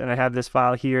database, and I have this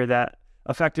file here that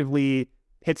effectively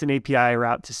hits an API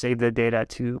route to save the data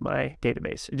to my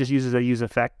database. It just uses a use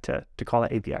effect to call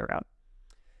that API route.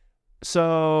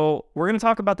 So we're going to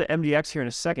talk about the MDX here in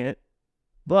a second,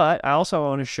 but I also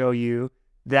want to show you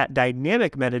that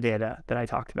dynamic metadata that I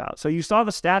talked about. So you saw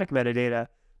the static metadata,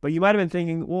 but you might have been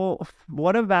thinking, well,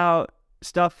 what about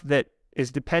stuff that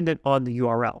is dependent on the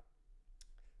URL?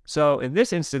 So in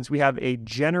this instance, we have a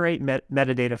generate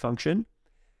metadata function.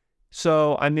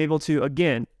 So I'm able to,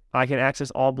 again, I can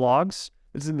access all blogs.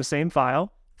 This is in the same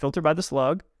file, filter by the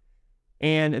slug,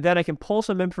 and then I can pull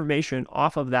some information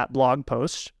off of that blog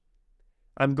post.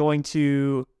 I'm going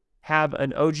to have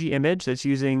an OG image that's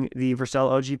using the Vercel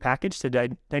OG package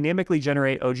to dynamically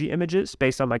generate OG images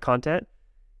based on my content.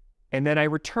 And then I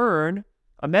return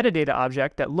a metadata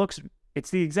object that it's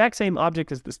the exact same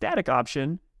object as the static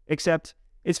option, except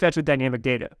it's fetched with dynamic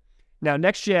data. Now,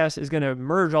 Next.js is going to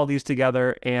merge all these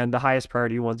together, and the highest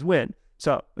priority ones win.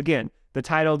 So again, the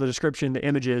title, the description, the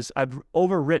images, I've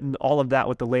overwritten all of that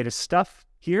with the latest stuff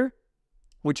here,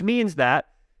 which means that,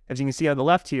 as you can see on the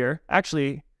left here,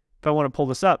 actually, if I want to pull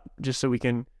this up, just so we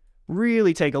can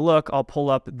really take a look, I'll pull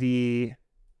up the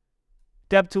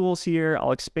DevTools here.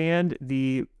 I'll expand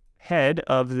the head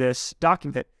of this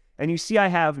document. And you see I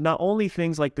have not only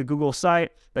things like the Google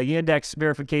site, the Yandex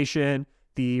verification,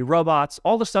 the robots,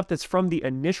 all the stuff that's from the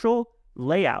initial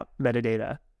layout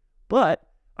metadata, but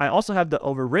I also have the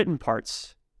overwritten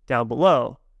parts down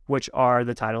below, which are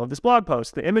the title of this blog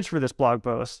post, the image for this blog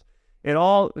post.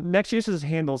 Next.js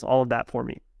handles all of that for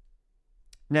me.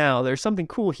 Now, there's something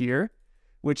cool here,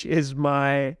 which is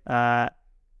my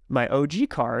OG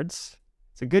cards.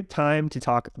 It's a good time to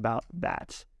talk about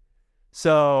that.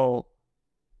 So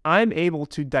I'm able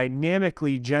to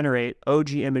dynamically generate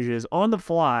OG images on the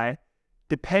fly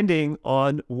depending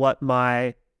on what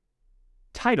my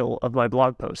title of my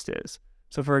blog post is.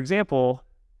 So for example,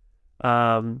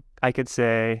 I could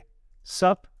say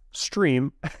sup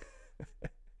stream,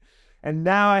 and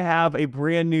now I have a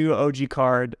brand new OG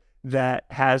card that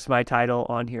has my title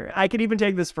on here. I could even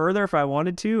take this further if I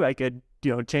wanted to. I could,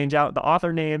 change out the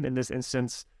author name. In this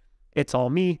instance, it's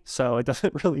all me, so it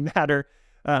doesn't really matter.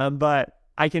 But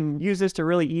I can use this to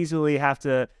really easily have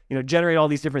to, generate all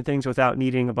these different things without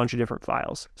needing a bunch of different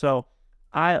files. So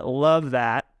I love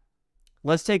that.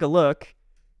 Let's take a look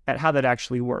at how that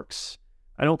actually works.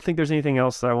 I don't think there's anything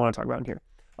else that I want to talk about in here.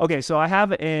 Okay, so I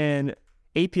have an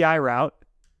API route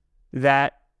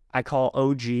that I call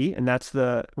OG, and that's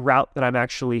the route that I'm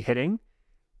actually hitting.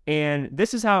 And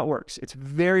this is how it works. It's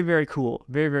very, very cool.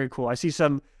 Very, very cool. I see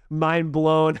some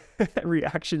mind-blown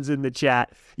reactions in the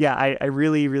chat. Yeah, I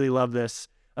really, really love this.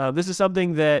 This is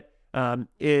something that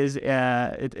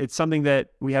it's something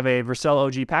that we have a Vercel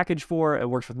OG package for. It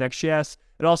works with Next.js.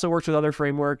 It also works with other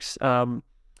frameworks, and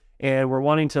we're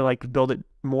wanting to build it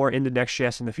more into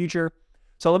Next.js in the future.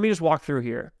 So let me just walk through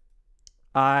here.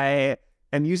 I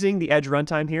am using the Edge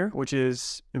runtime here, which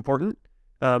is important.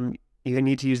 You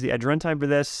need to use the Edge runtime for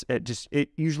this. It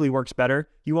usually works better.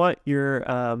 You want your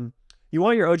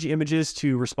OG images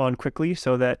to respond quickly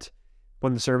so that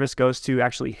when the service goes to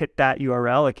actually hit that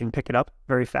URL, it can pick it up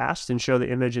very fast and show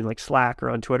the image in Slack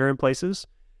or on Twitter and places.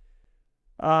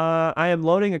 I am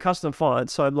loading a custom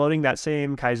font, so I'm loading that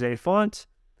same Kaise font.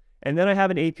 And then I have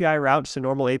an API route, just a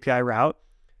normal API route,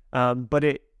 but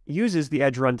it uses the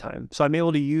Edge runtime. So I'm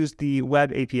able to use the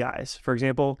web APIs. For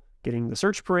example, getting the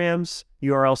search params,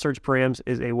 URL search params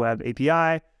is a web API.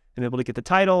 I'm able to get the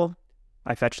title.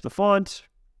 I fetch the font.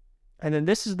 And then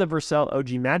this is the Vercel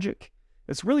OG magic.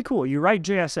 It's really cool. You write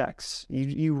JSX.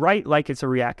 You write like it's a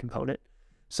React component.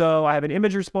 So I have an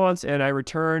image response and I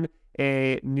return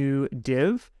a new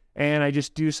div and I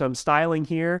just do some styling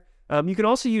here. You can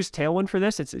also use Tailwind for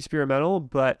this. It's experimental,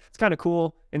 but it's kind of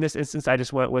cool. In this instance, I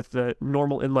just went with the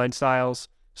normal inline styles.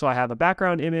 So I have a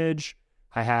background image.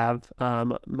 I have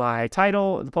my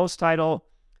title, the post title,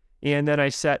 and then I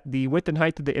set the width and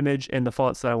height of the image and the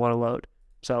fonts that I want to load.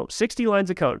 So 60 lines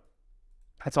of code.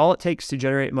 That's all it takes to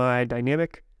generate my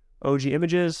dynamic OG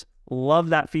images. Love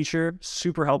that feature.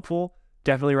 Super helpful.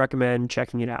 Definitely recommend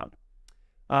checking it out.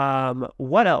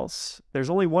 What else?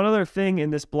 There's only one other thing in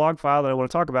this blog file that I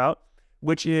want to talk about,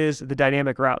 which is the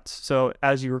dynamic routes. So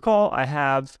as you recall, I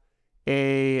have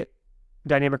a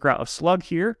dynamic route of slug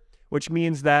here, which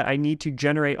means that I need to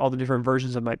generate all the different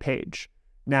versions of my page.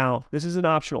 Now, this is an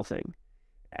optional thing.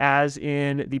 As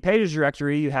in the pages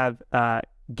directory, you have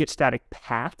get static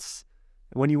paths.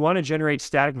 When you want to generate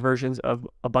static versions of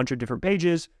a bunch of different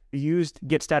pages, you used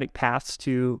get static paths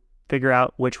to figure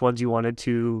out which ones you wanted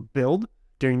to build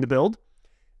during the build.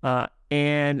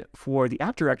 And for the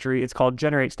app directory, it's called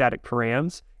generate static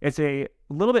params. It's a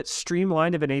little bit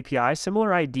streamlined of an API,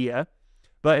 similar idea,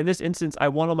 but in this instance, I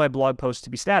want all my blog posts to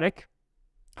be static.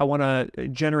 I want to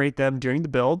generate them during the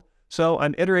build. So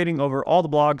I'm iterating over all the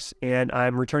blogs and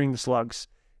I'm returning the slugs.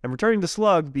 I'm returning the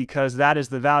slug because that is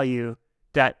the value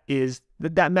that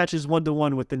matches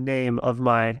one-to-one with the name of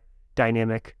my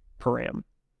dynamic param.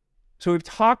 So we've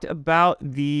talked about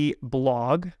the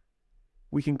blog.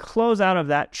 We can close out of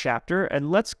that chapter and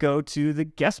let's go to the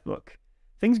guest book.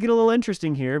 Things get a little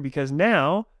interesting here because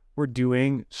now we're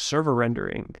doing server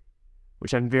rendering,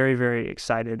 which I'm very, very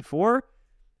excited for.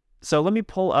 So let me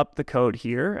pull up the code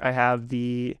here. I have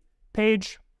the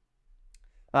page.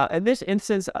 In this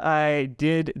instance, I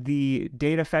did the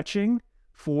data fetching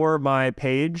for my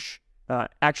page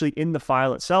actually in the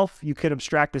file itself. You could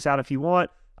abstract this out if you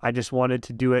want. I just wanted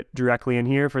to do it directly in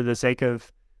here for the sake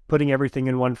of putting everything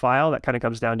in one file. That kind of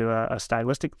comes down to a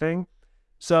stylistic thing.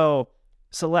 So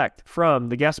select from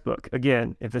the guestbook.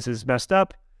 Again, if this is messed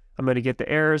up, I'm going to get the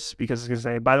errors because it's going to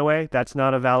say, by the way, that's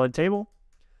not a valid table.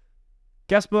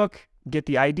 Guestbook, get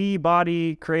the ID,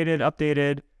 body, created,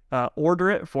 updated, order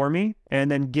it for me,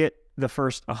 and then get the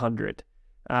first 100.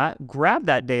 Grab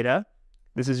that data.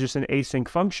 This is just an async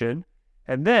function.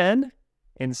 And then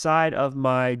inside of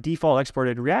my default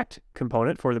exported React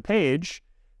component for the page,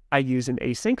 I use an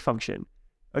async function.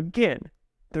 Again,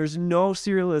 there's no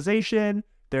serialization.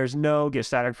 There's no get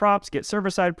static props, get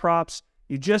server-side props.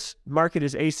 You just mark it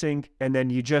as async, and then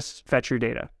you just fetch your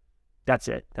data. That's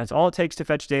it. That's all it takes to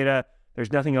fetch data.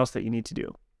 There's nothing else that you need to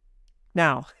do.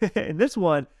 Now, in this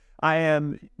one, I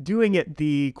am doing it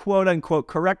the quote-unquote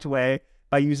correct way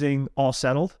by using all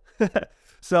settled.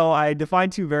 So I define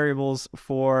two variables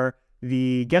for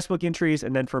the guestbook entries,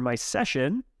 and then for my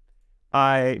session,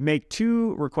 I make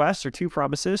two requests or two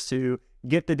promises to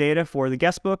get the data for the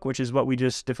guestbook, which is what we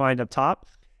just defined up top.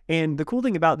 And the cool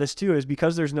thing about this too is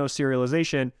because there's no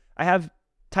serialization, I have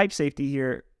type safety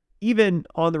here, even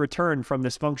on the return from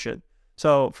this function.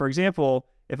 So for example,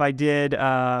 if I did,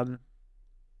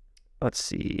 let's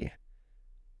see,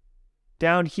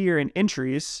 down here in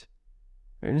entries,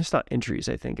 and it's not entries,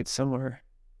 I think it's somewhere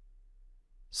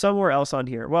else on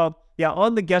here. Well, yeah,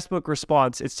 on the guestbook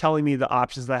response, it's telling me the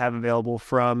options that I have available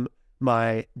from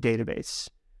my database.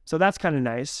 So that's kind of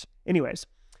nice. Anyways,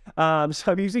 so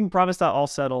I'm using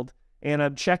promise.allSettled, and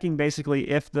I'm checking basically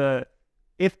if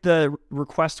the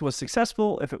request was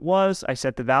successful. If it was, I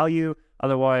set the value.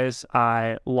 Otherwise,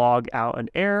 I log out an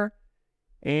error.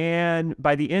 And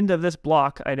by the end of this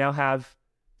block, I now have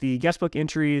the guestbook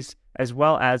entries as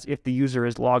well as if the user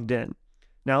is logged in.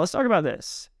 Now let's talk about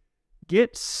this.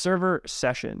 Get server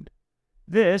session.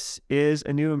 This is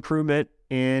a new improvement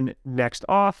in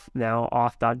Next.auth, now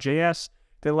auth.js,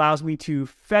 that allows me to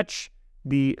fetch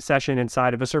the session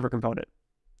inside of a server component.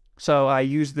 So I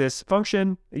use this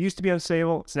function. It used to be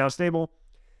unstable. It's now stable.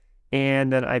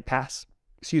 And then I pass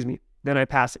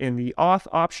in the auth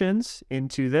options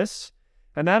into this.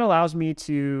 And that allows me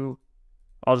to,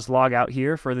 I'll just log out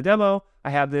here for the demo.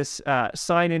 I have this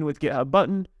sign in with GitHub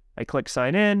button. I click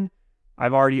sign in.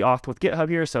 I've already authed with GitHub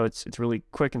here, so it's really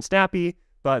quick and snappy.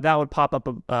 But that would pop up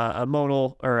a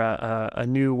modal or a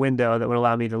new window that would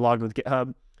allow me to log in with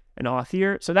GitHub and auth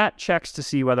here. So that checks to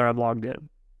see whether I'm logged in.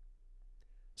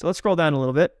 So let's scroll down a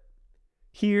little bit.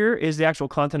 Here is the actual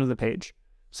content of the page.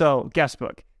 So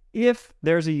guestbook. If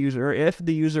there's a user, if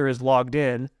the user is logged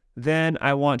in, then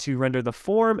I want to render the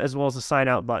form as well as the sign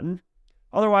out button.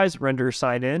 Otherwise, render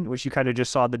sign in, which you kind of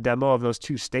just saw the demo of those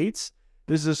two states.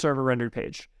 This is a server rendered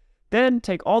page. Then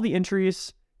take all the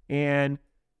entries and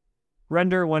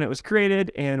render when it was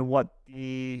created and what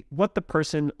the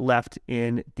person left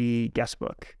in the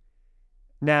guestbook.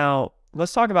 Now,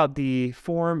 let's talk about the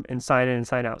form and sign in and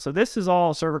sign out. So this is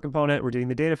all a server component. We're doing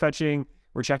the data fetching.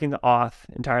 We're checking the auth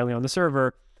entirely on the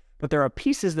server. But there are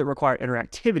pieces that require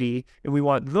interactivity, and we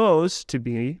want those to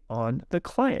be on the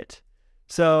client.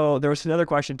 So there was another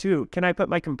question too. Can I put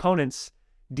my components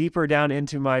deeper down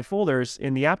into my folders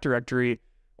in the app directory,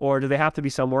 or do they have to be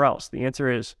somewhere else? The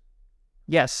answer is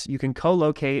yes, you can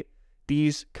co-locate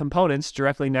these components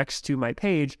directly next to my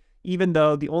page, even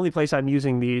though the only place I'm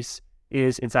using these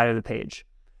is inside of the page.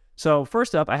 So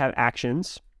first up, I have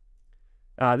actions.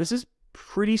 This is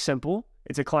pretty simple.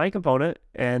 It's a client component,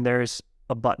 and there's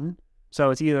a button. So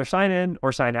it's either sign in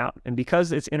or sign out. And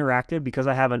because it's interactive, because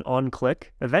I have an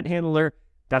on-click event handler,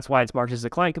 that's why it's marked as a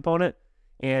client component.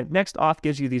 And Next.auth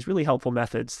gives you these really helpful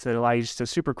methods that allow you to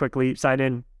super quickly sign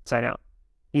in, sign out.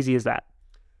 Easy as that.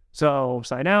 So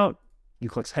sign out, you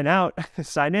click sign out,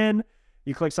 sign in,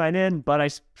 you click sign in, but I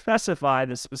specify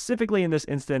that specifically in this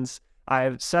instance,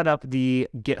 I've set up the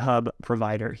GitHub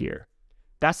provider here.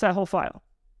 That's that whole file.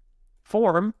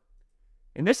 Form.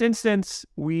 In this instance,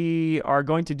 we are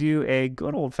going to do a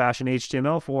good old-fashioned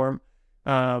HTML form.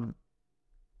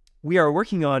 We are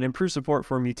working on improved support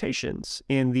for mutations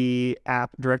in the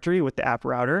app directory with the app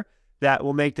router. That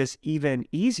will make this even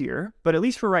easier, but at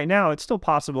least for right now, it's still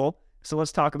possible. So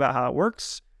let's talk about how it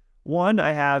works. One,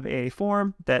 I have a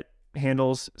form that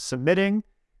handles submitting.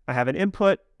 I have an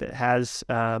input that has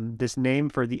this name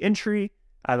for the entry.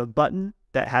 I have a button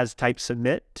that has type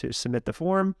submit to submit the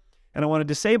form. And I want to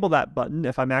disable that button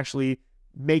if I'm actually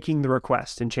making the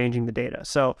request and changing the data.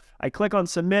 So I click on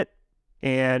submit,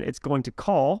 and it's going to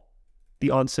call the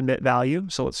onSubmit value.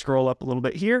 So let's scroll up a little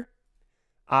bit here.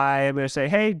 I am going to say,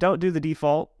 hey, don't do the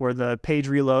default where the page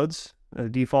reloads, the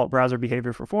default browser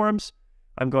behavior for forms.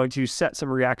 I'm going to set some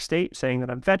React state saying that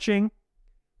I'm fetching,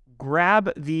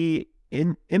 grab the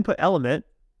input element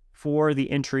for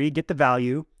the entry, get the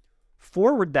value,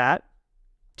 forward that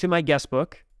to my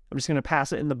guestbook. I'm just going to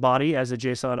pass it in the body as a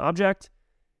JSON object.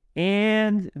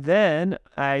 And then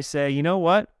I say, you know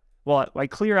what? Well, I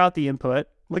clear out the input.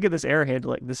 Look at this error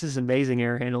handling. This is amazing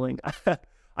error handling.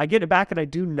 I get it back and I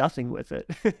do nothing with it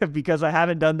because I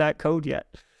haven't done that code yet.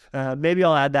 Maybe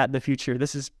I'll add that in the future.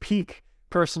 This is peak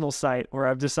personal site where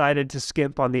I've decided to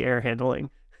skimp on the error handling.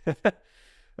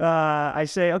 I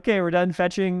say, okay, we're done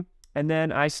fetching. And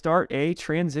then I start a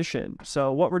transition.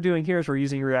 So what we're doing here is we're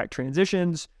using React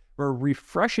transitions. We're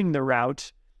refreshing the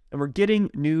route and we're getting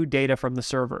new data from the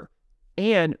server.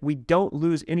 And we don't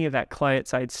lose any of that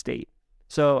client-side state.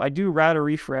 So I do router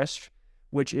refresh,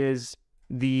 which is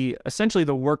essentially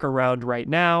the workaround right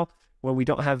now when we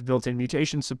don't have built-in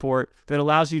mutation support that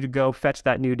allows you to go fetch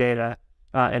that new data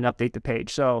and update the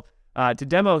page. So to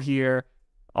demo here,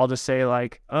 I'll just say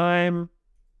like, I'm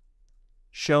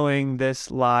showing this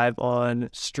live on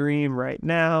stream right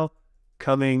now,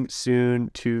 coming soon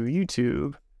to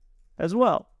YouTube as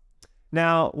well.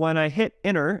 Now, when I hit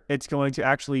enter, it's going to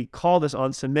actually call this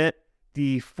onSubmit.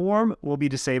 The form will be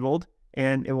disabled,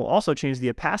 and it will also change the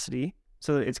opacity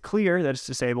so that it's clear that it's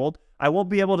disabled. I won't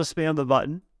be able to spam the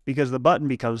button because the button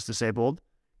becomes disabled,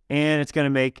 and it's going to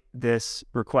make this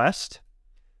request.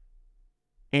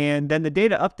 And then the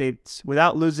data updates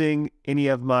without losing any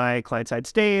of my client-side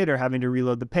state or having to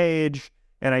reload the page,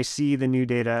 and I see the new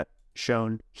data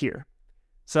shown here.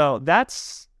 So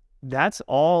that's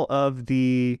all of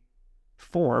the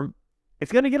form.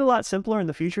 It's going to get a lot simpler in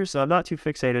the future, so I'm not too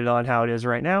fixated on how it is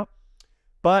right now.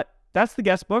 But that's the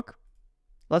guest book.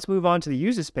 Let's move on to the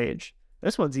uses page.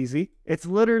 This one's easy. It's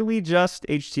literally just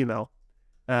HTML.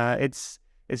 It's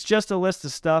just a list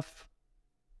of stuff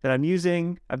that I'm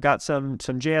using. I've got some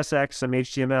JSX, some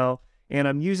HTML, and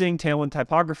I'm using Tailwind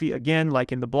typography again,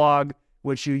 like in the blog,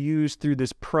 which you use through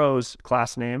this pros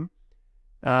class name.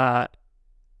 And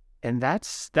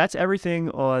that's everything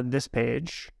on this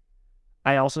page.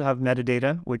 I also have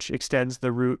metadata, which extends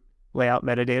the root layout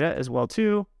metadata as well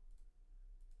too.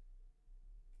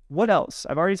 What else?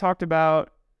 I've already talked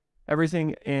about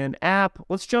everything in app.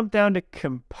 Let's jump down to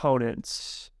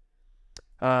components.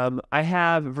 I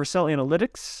have Vercel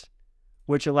Analytics,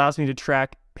 which allows me to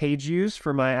track page views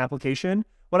for my application.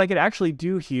 What I could actually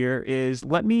do here is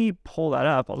let me pull that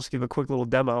up. I'll just give a quick little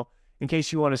demo in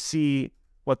case you want to see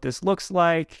what this looks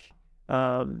like.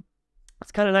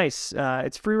 It's kind of nice.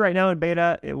 It's free right now in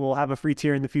beta. It will have a free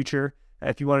tier in the future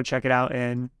if you want to check it out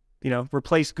and,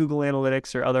 replace Google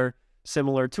Analytics or other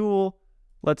similar tool.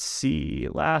 Let's see,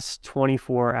 last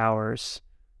 24 hours.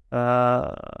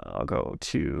 I'll go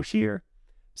to here.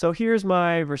 So here's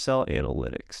my Vercel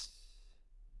Analytics.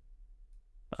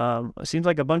 It seems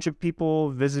like a bunch of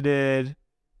people visited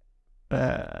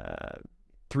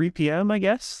 3 p.m., I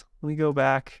guess. Let me go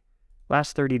back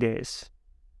last 30 days.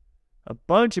 A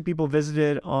bunch of people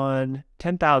visited on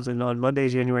 10,000 on Monday,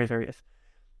 January 30th.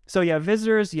 So you have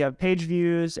visitors, you have page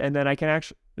views, and then I can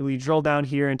actually drill down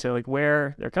here into like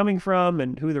where they're coming from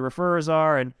and who the referrers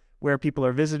are and where people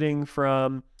are visiting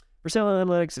from. Vercel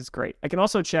Analytics is great. I can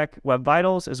also check Web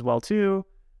Vitals as well too,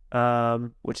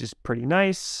 which is pretty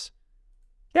nice.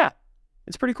 Yeah,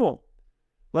 it's pretty cool.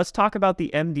 Let's talk about the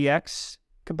MDX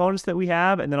components that we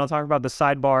have, and then I'll talk about the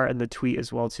sidebar and the tweet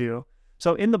as well too.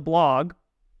 So in the blog,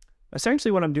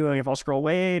 essentially what I'm doing, if I'll scroll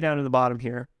way down to the bottom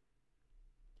here,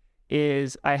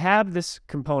 is I have this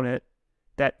component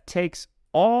that takes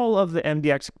all of the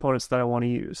MDX components that I want to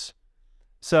use.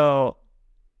 So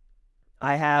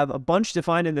I have a bunch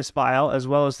defined in this file, as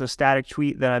well as the static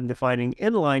tweet that I'm defining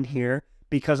inline here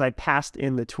because I passed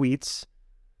in the tweets.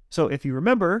 So if you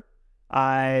remember,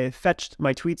 I fetched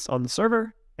my tweets on the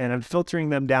server, and I'm filtering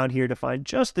them down here to find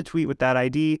just the tweet with that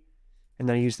ID, and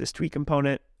then I use this tweet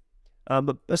component.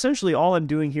 But essentially all I'm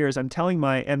doing here is I'm telling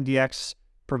my MDX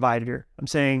provider, I'm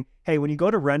saying, hey, when you go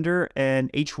to render an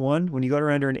H1, when you go to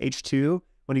render an H2,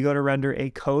 when you go to render a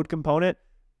code component,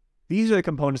 these are the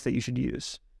components that you should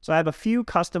use. So I have a few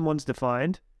custom ones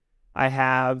defined. I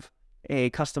have a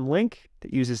custom link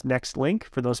that uses next link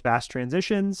for those fast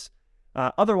transitions.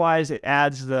 Otherwise, it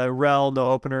adds the rel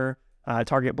no opener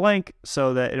target blank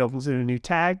so that it opens in a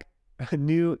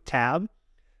new tab.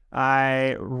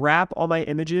 I wrap all my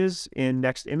images in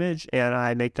next image and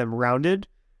I make them rounded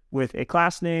with a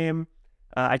class name.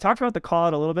 I talked about the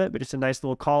callout a little bit, but it's a nice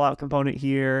little callout component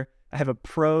here. I have a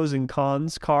pros and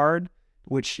cons card,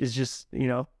 which is just,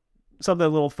 something a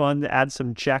little fun to add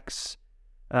some checks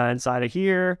inside of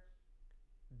here.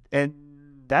 And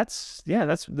that's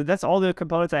all the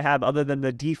components I have other than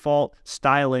the default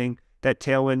styling that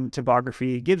Tailwind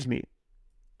typography gives me.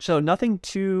 So nothing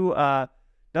too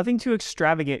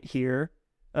extravagant here,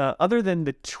 other than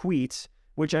the tweets,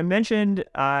 which I mentioned.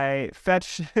 I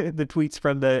fetch the tweets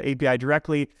from the API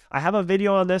directly. I have a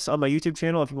video on this on my YouTube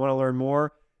channel if you want to learn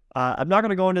more. I'm not going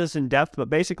to go into this in depth, but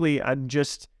basically I'm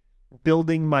just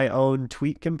building my own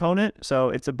tweet component. So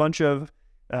it's a bunch of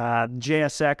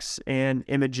JSX and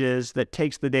images that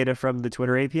takes the data from the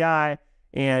Twitter API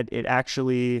and it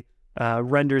actually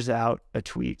renders out a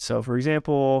tweet. So for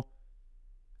example,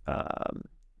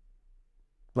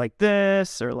 like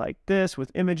this or like this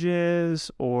with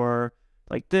images, or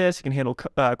like this. You can handle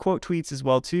quote tweets as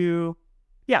well too.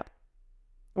 Yeah,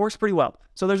 it works pretty well.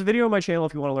 So there's a video on my channel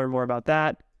if you want to learn more about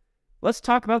that. Let's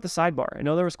talk about the sidebar. I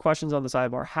know there was questions on the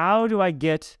sidebar. How do I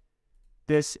get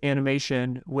this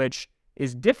animation, which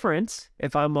is different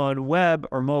if I'm on web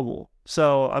or mobile?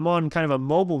 So I'm on kind of a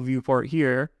mobile viewport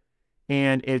here,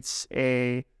 and it's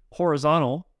a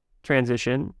horizontal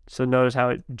transition. So notice how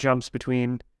it jumps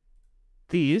between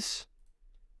these.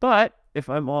 But if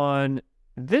I'm on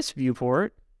this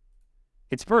viewport,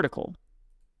 it's vertical.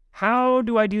 How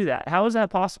do I do that? How is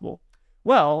that possible?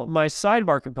 Well, my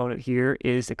sidebar component here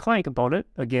is a client component,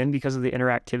 again, because of the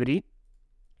interactivity,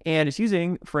 and it's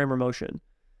using frame motion.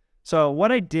 So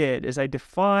what I did is I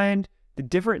defined the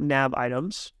different nav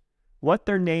items, what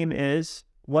their name is,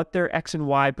 what their X and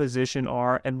Y position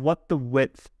are, and what the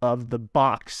width of the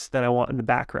box that I want in the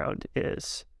background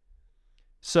is.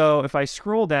 So if I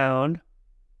scroll down,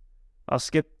 I'll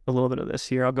skip a little bit of this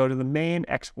here. I'll go to the main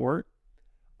export.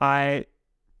 I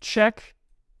check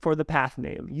for the path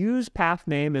name. Use path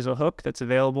name is a hook that's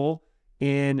available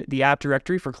in the app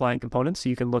directory for client components, so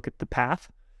you can look at the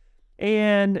path.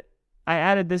 And I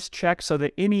added this check so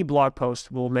that any blog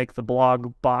post will make the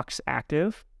blog box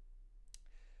active.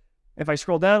 If I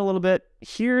scroll down a little bit,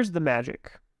 here's the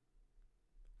magic.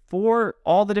 For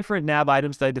all the different nav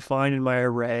items that I define in my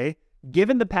array,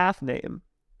 given the path name,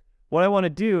 what I want to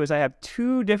do is I have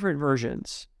two different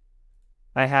versions.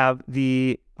 I have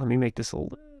the, let me make this a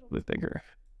little bit bigger.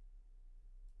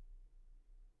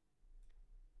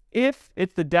 If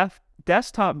it's the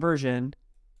desktop version,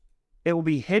 it will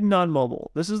be hidden on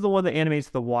mobile. This is the one that animates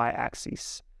the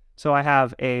y-axis. So I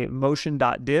have a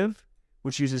motion.div,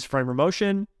 which uses frame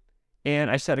motion,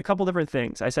 and I set a couple different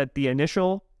things. I set the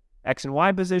initial X and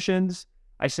Y positions.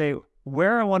 I say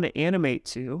where I want to animate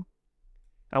to.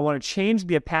 I want to change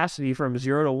the opacity from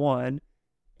 0 to 1,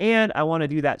 and I want to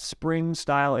do that spring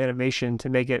style animation to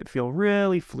make it feel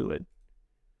really fluid.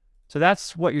 So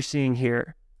that's what you're seeing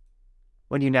here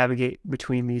when you navigate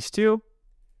between these two.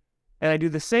 And I do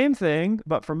the same thing,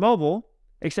 but for mobile,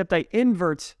 except I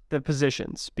invert the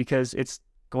positions because it's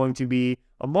going to be,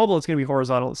 on mobile, it's going to be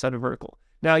horizontal instead of vertical.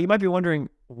 Now, you might be wondering,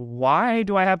 why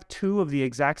do I have two of the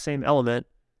exact same element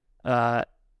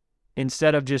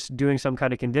instead of just doing some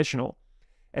kind of conditional?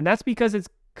 And that's because it's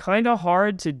kind of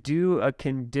hard to do a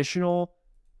conditional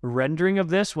rendering of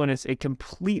this when it's a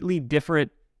completely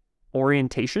different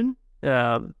orientation.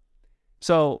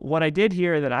 So what I did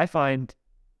here that I find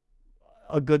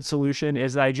a good solution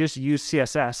is that I just use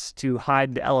CSS to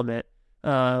hide the element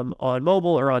on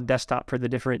mobile or on desktop for the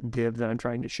different div that I'm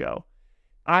trying to show.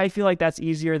 I feel like that's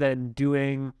easier than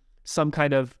doing some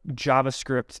kind of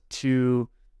JavaScript to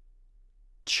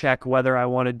check whether I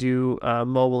want to do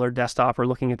mobile or desktop or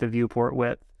looking at the viewport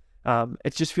width.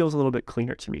 It just feels a little bit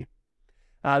cleaner to me.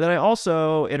 Then I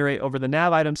also iterate over the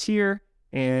nav items here,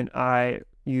 and I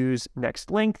use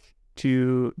next link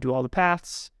to do all the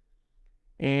paths.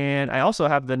 And I also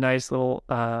have the nice little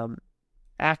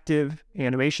active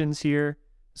animations here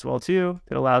as well too.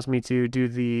 It allows me to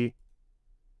do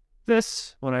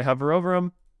this when I hover over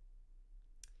them.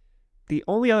 The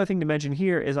only other thing to mention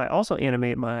here is I also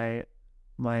animate my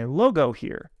logo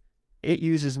here. It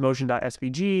uses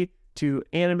motion.svg to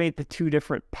animate the two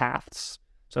different paths.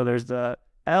 So there's the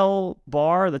L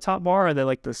bar, the top bar, and then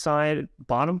like the side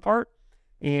bottom part.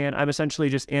 And I'm essentially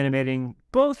just animating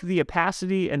both the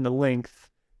opacity and the length,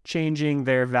 changing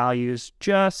their values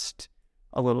just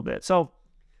a little bit. So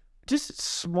just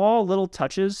small little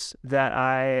touches that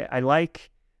I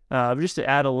like, just to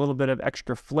add a little bit of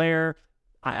extra flair.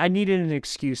 I needed an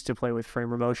excuse to play with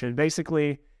frame motion,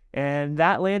 basically, and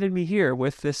that landed me here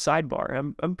with this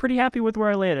sidebar. I'm pretty happy with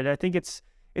where I landed. I think it's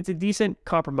a decent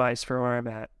compromise for where I'm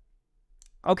at.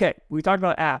 Okay, we talked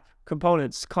about app,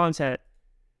 components, content,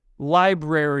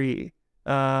 library.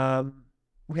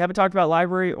 We haven't talked about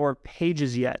library or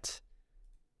pages yet.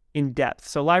 in depth.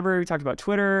 So library, we talked about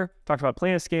Twitter, talked about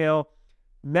Planet Scale.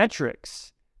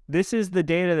 Metrics, this is the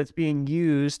data that's being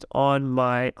used on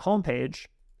my homepage.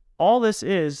 All this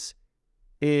is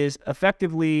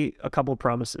effectively a couple of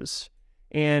promises.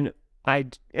 And I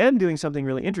am doing something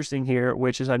really interesting here,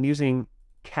 which is I'm using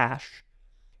cache.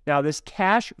 Now, this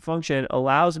cache function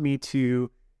allows me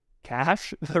to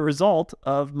cache the result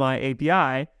of my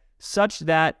API such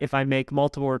that if I make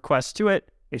multiple requests to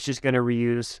it, it's just going to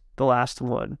reuse the last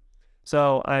one.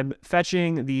 So I'm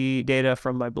fetching the data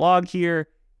from my blog here,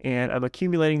 and I'm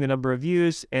accumulating the number of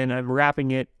views, and I'm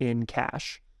wrapping it in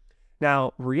cache.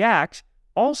 Now, React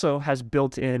also has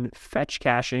built-in fetch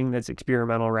caching that's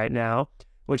experimental right now,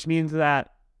 which means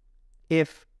that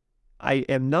if I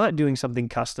am not doing something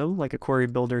custom, like a query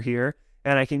builder here,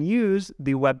 and I can use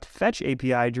the web fetch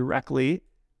API directly,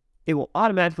 it will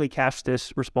automatically cache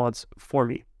this response for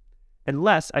me,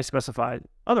 unless I specify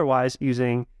otherwise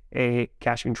using a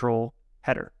cache control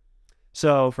header.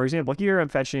 So for example, here I'm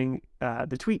fetching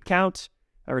the tweet count.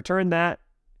 I return that.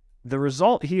 The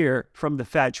result here from the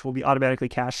fetch will be automatically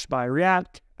cached by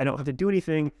React. I don't have to do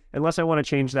anything unless I want to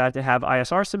change that to have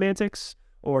ISR semantics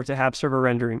or to have server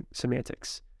rendering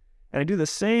semantics. And I do the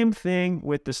same thing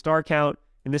with the star count.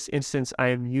 In this instance, I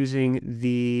am using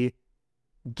the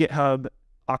GitHub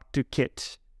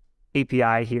OctoKit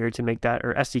API here to make that,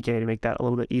 or SDK to make that a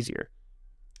little bit easier.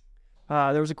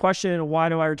 There was a question, why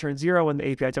do I return 0 when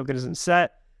the API token isn't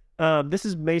set? This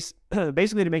is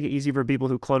basically to make it easy for people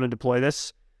who clone and deploy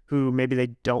this, who maybe they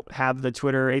don't have the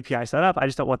Twitter API set up. I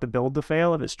just don't want the build to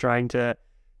fail if it's trying to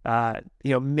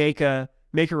make a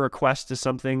request to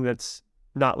something that's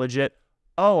not legit.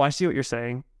 Oh, I see what you're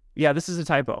saying. Yeah, this is a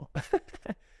typo.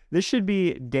 This should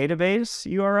be database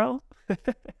URL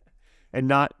and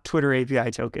not Twitter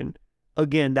API token.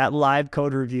 Again, that live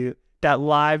code review, that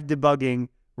live debugging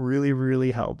really,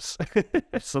 really helps.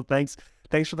 So thanks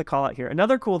for the call out here.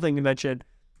 Another cool thing to mention,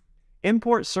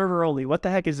 import server only. What the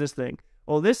heck is this thing?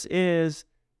 Well, this is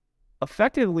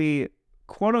effectively,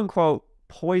 quote unquote,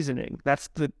 poisoning. That's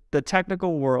the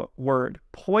technical word.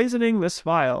 Poisoning this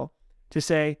file to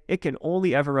say it can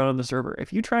only ever run on the server.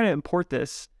 If you try to import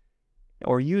this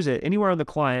or use it anywhere on the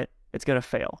client, it's going to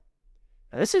fail.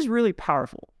 Now, this is really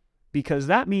powerful because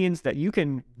that means that you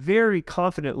can very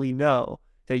confidently know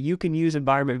that you can use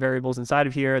environment variables inside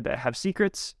of here that have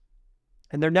secrets,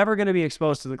 and they're never going to be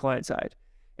exposed to the client side.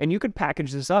 And you could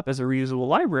package this up as a reusable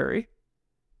library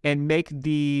and make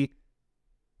the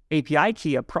API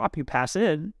key a prop you pass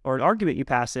in or an argument you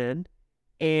pass in,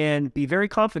 and be very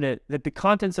confident that the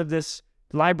contents of this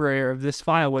library or of this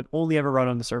file would only ever run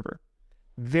on the server.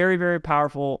 Very, very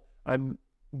powerful. I'm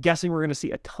guessing we're going to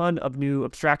see a ton of new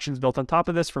abstractions built on top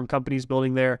of this from companies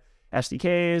building their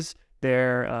SDKs,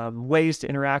 their ways to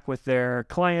interact with their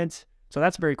client. So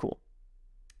that's very cool.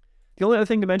 The only other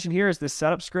thing to mention here is this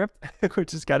setup script,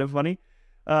 which is kind of funny.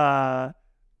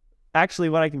 Actually,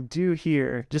 what I can do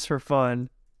here, just for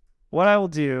fun, what I will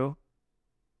do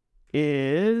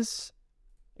is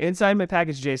inside my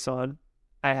package JSON,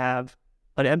 I have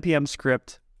an npm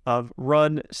script of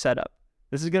run setup.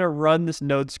 This is going to run this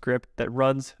node script that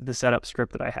runs the setup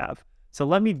script that I have. So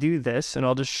let me do this, and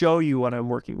I'll just show you what I'm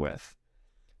working with.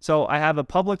 So I have a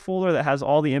public folder that has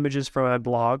all the images from my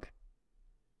blog.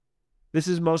 This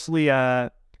is mostly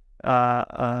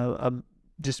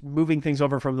just moving things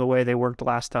over from the way they worked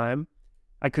last time.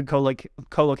 I could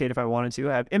co-locate if I wanted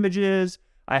to. I have images.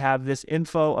 I have this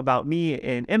info about me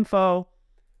in info.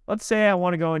 Let's say I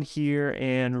want to go in here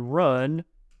and run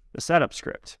the setup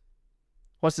script.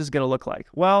 What's this going to look like?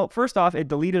 Well, first off, it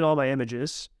deleted all my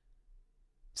images.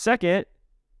 Second,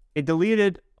 it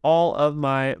deleted all of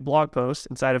my blog posts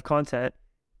inside of content.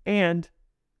 And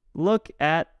look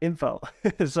at info.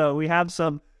 So we have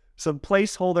some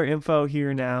placeholder info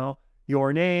here now.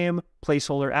 Your name,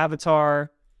 placeholder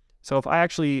avatar. So if I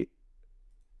actually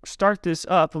start this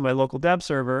up on my local dev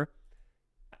server,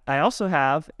 I also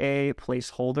have a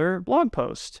placeholder blog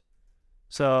post.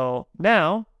 So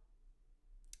now,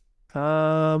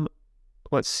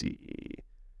 let's see.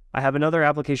 I have another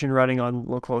application running on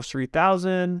localhost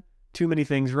 3000. Too many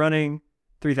things running.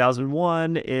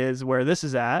 3001 is where this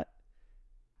is at.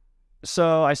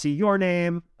 So I see your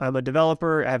name. I'm a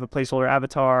developer. I have a placeholder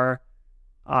avatar.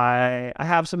 I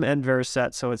have some envers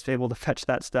set, so it's able to fetch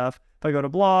that stuff. If I go to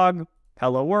blog,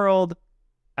 hello world,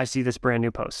 I see this brand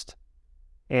new post.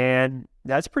 And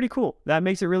that's pretty cool. That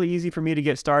makes it really easy for me to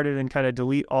get started and kind of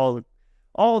delete all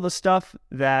the stuff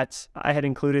that I had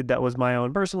included that was my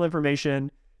own personal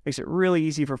information. Makes it really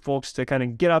easy for folks to kind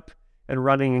of get up and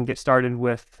running and get started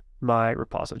with my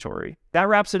repository. That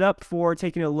wraps it up for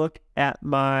taking a look at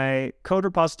my code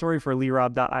repository for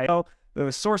leerob.io.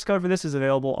 The source code for this is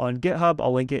available on GitHub.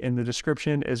 I'll link it in the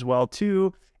description as well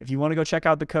too. If you want to go check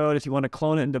out the code, if you want to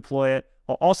clone it and deploy it,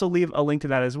 I'll also leave a link to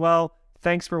that as well.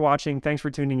 Thanks for watching. Thanks for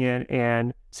tuning in,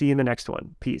 and see you in the next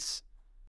one. Peace.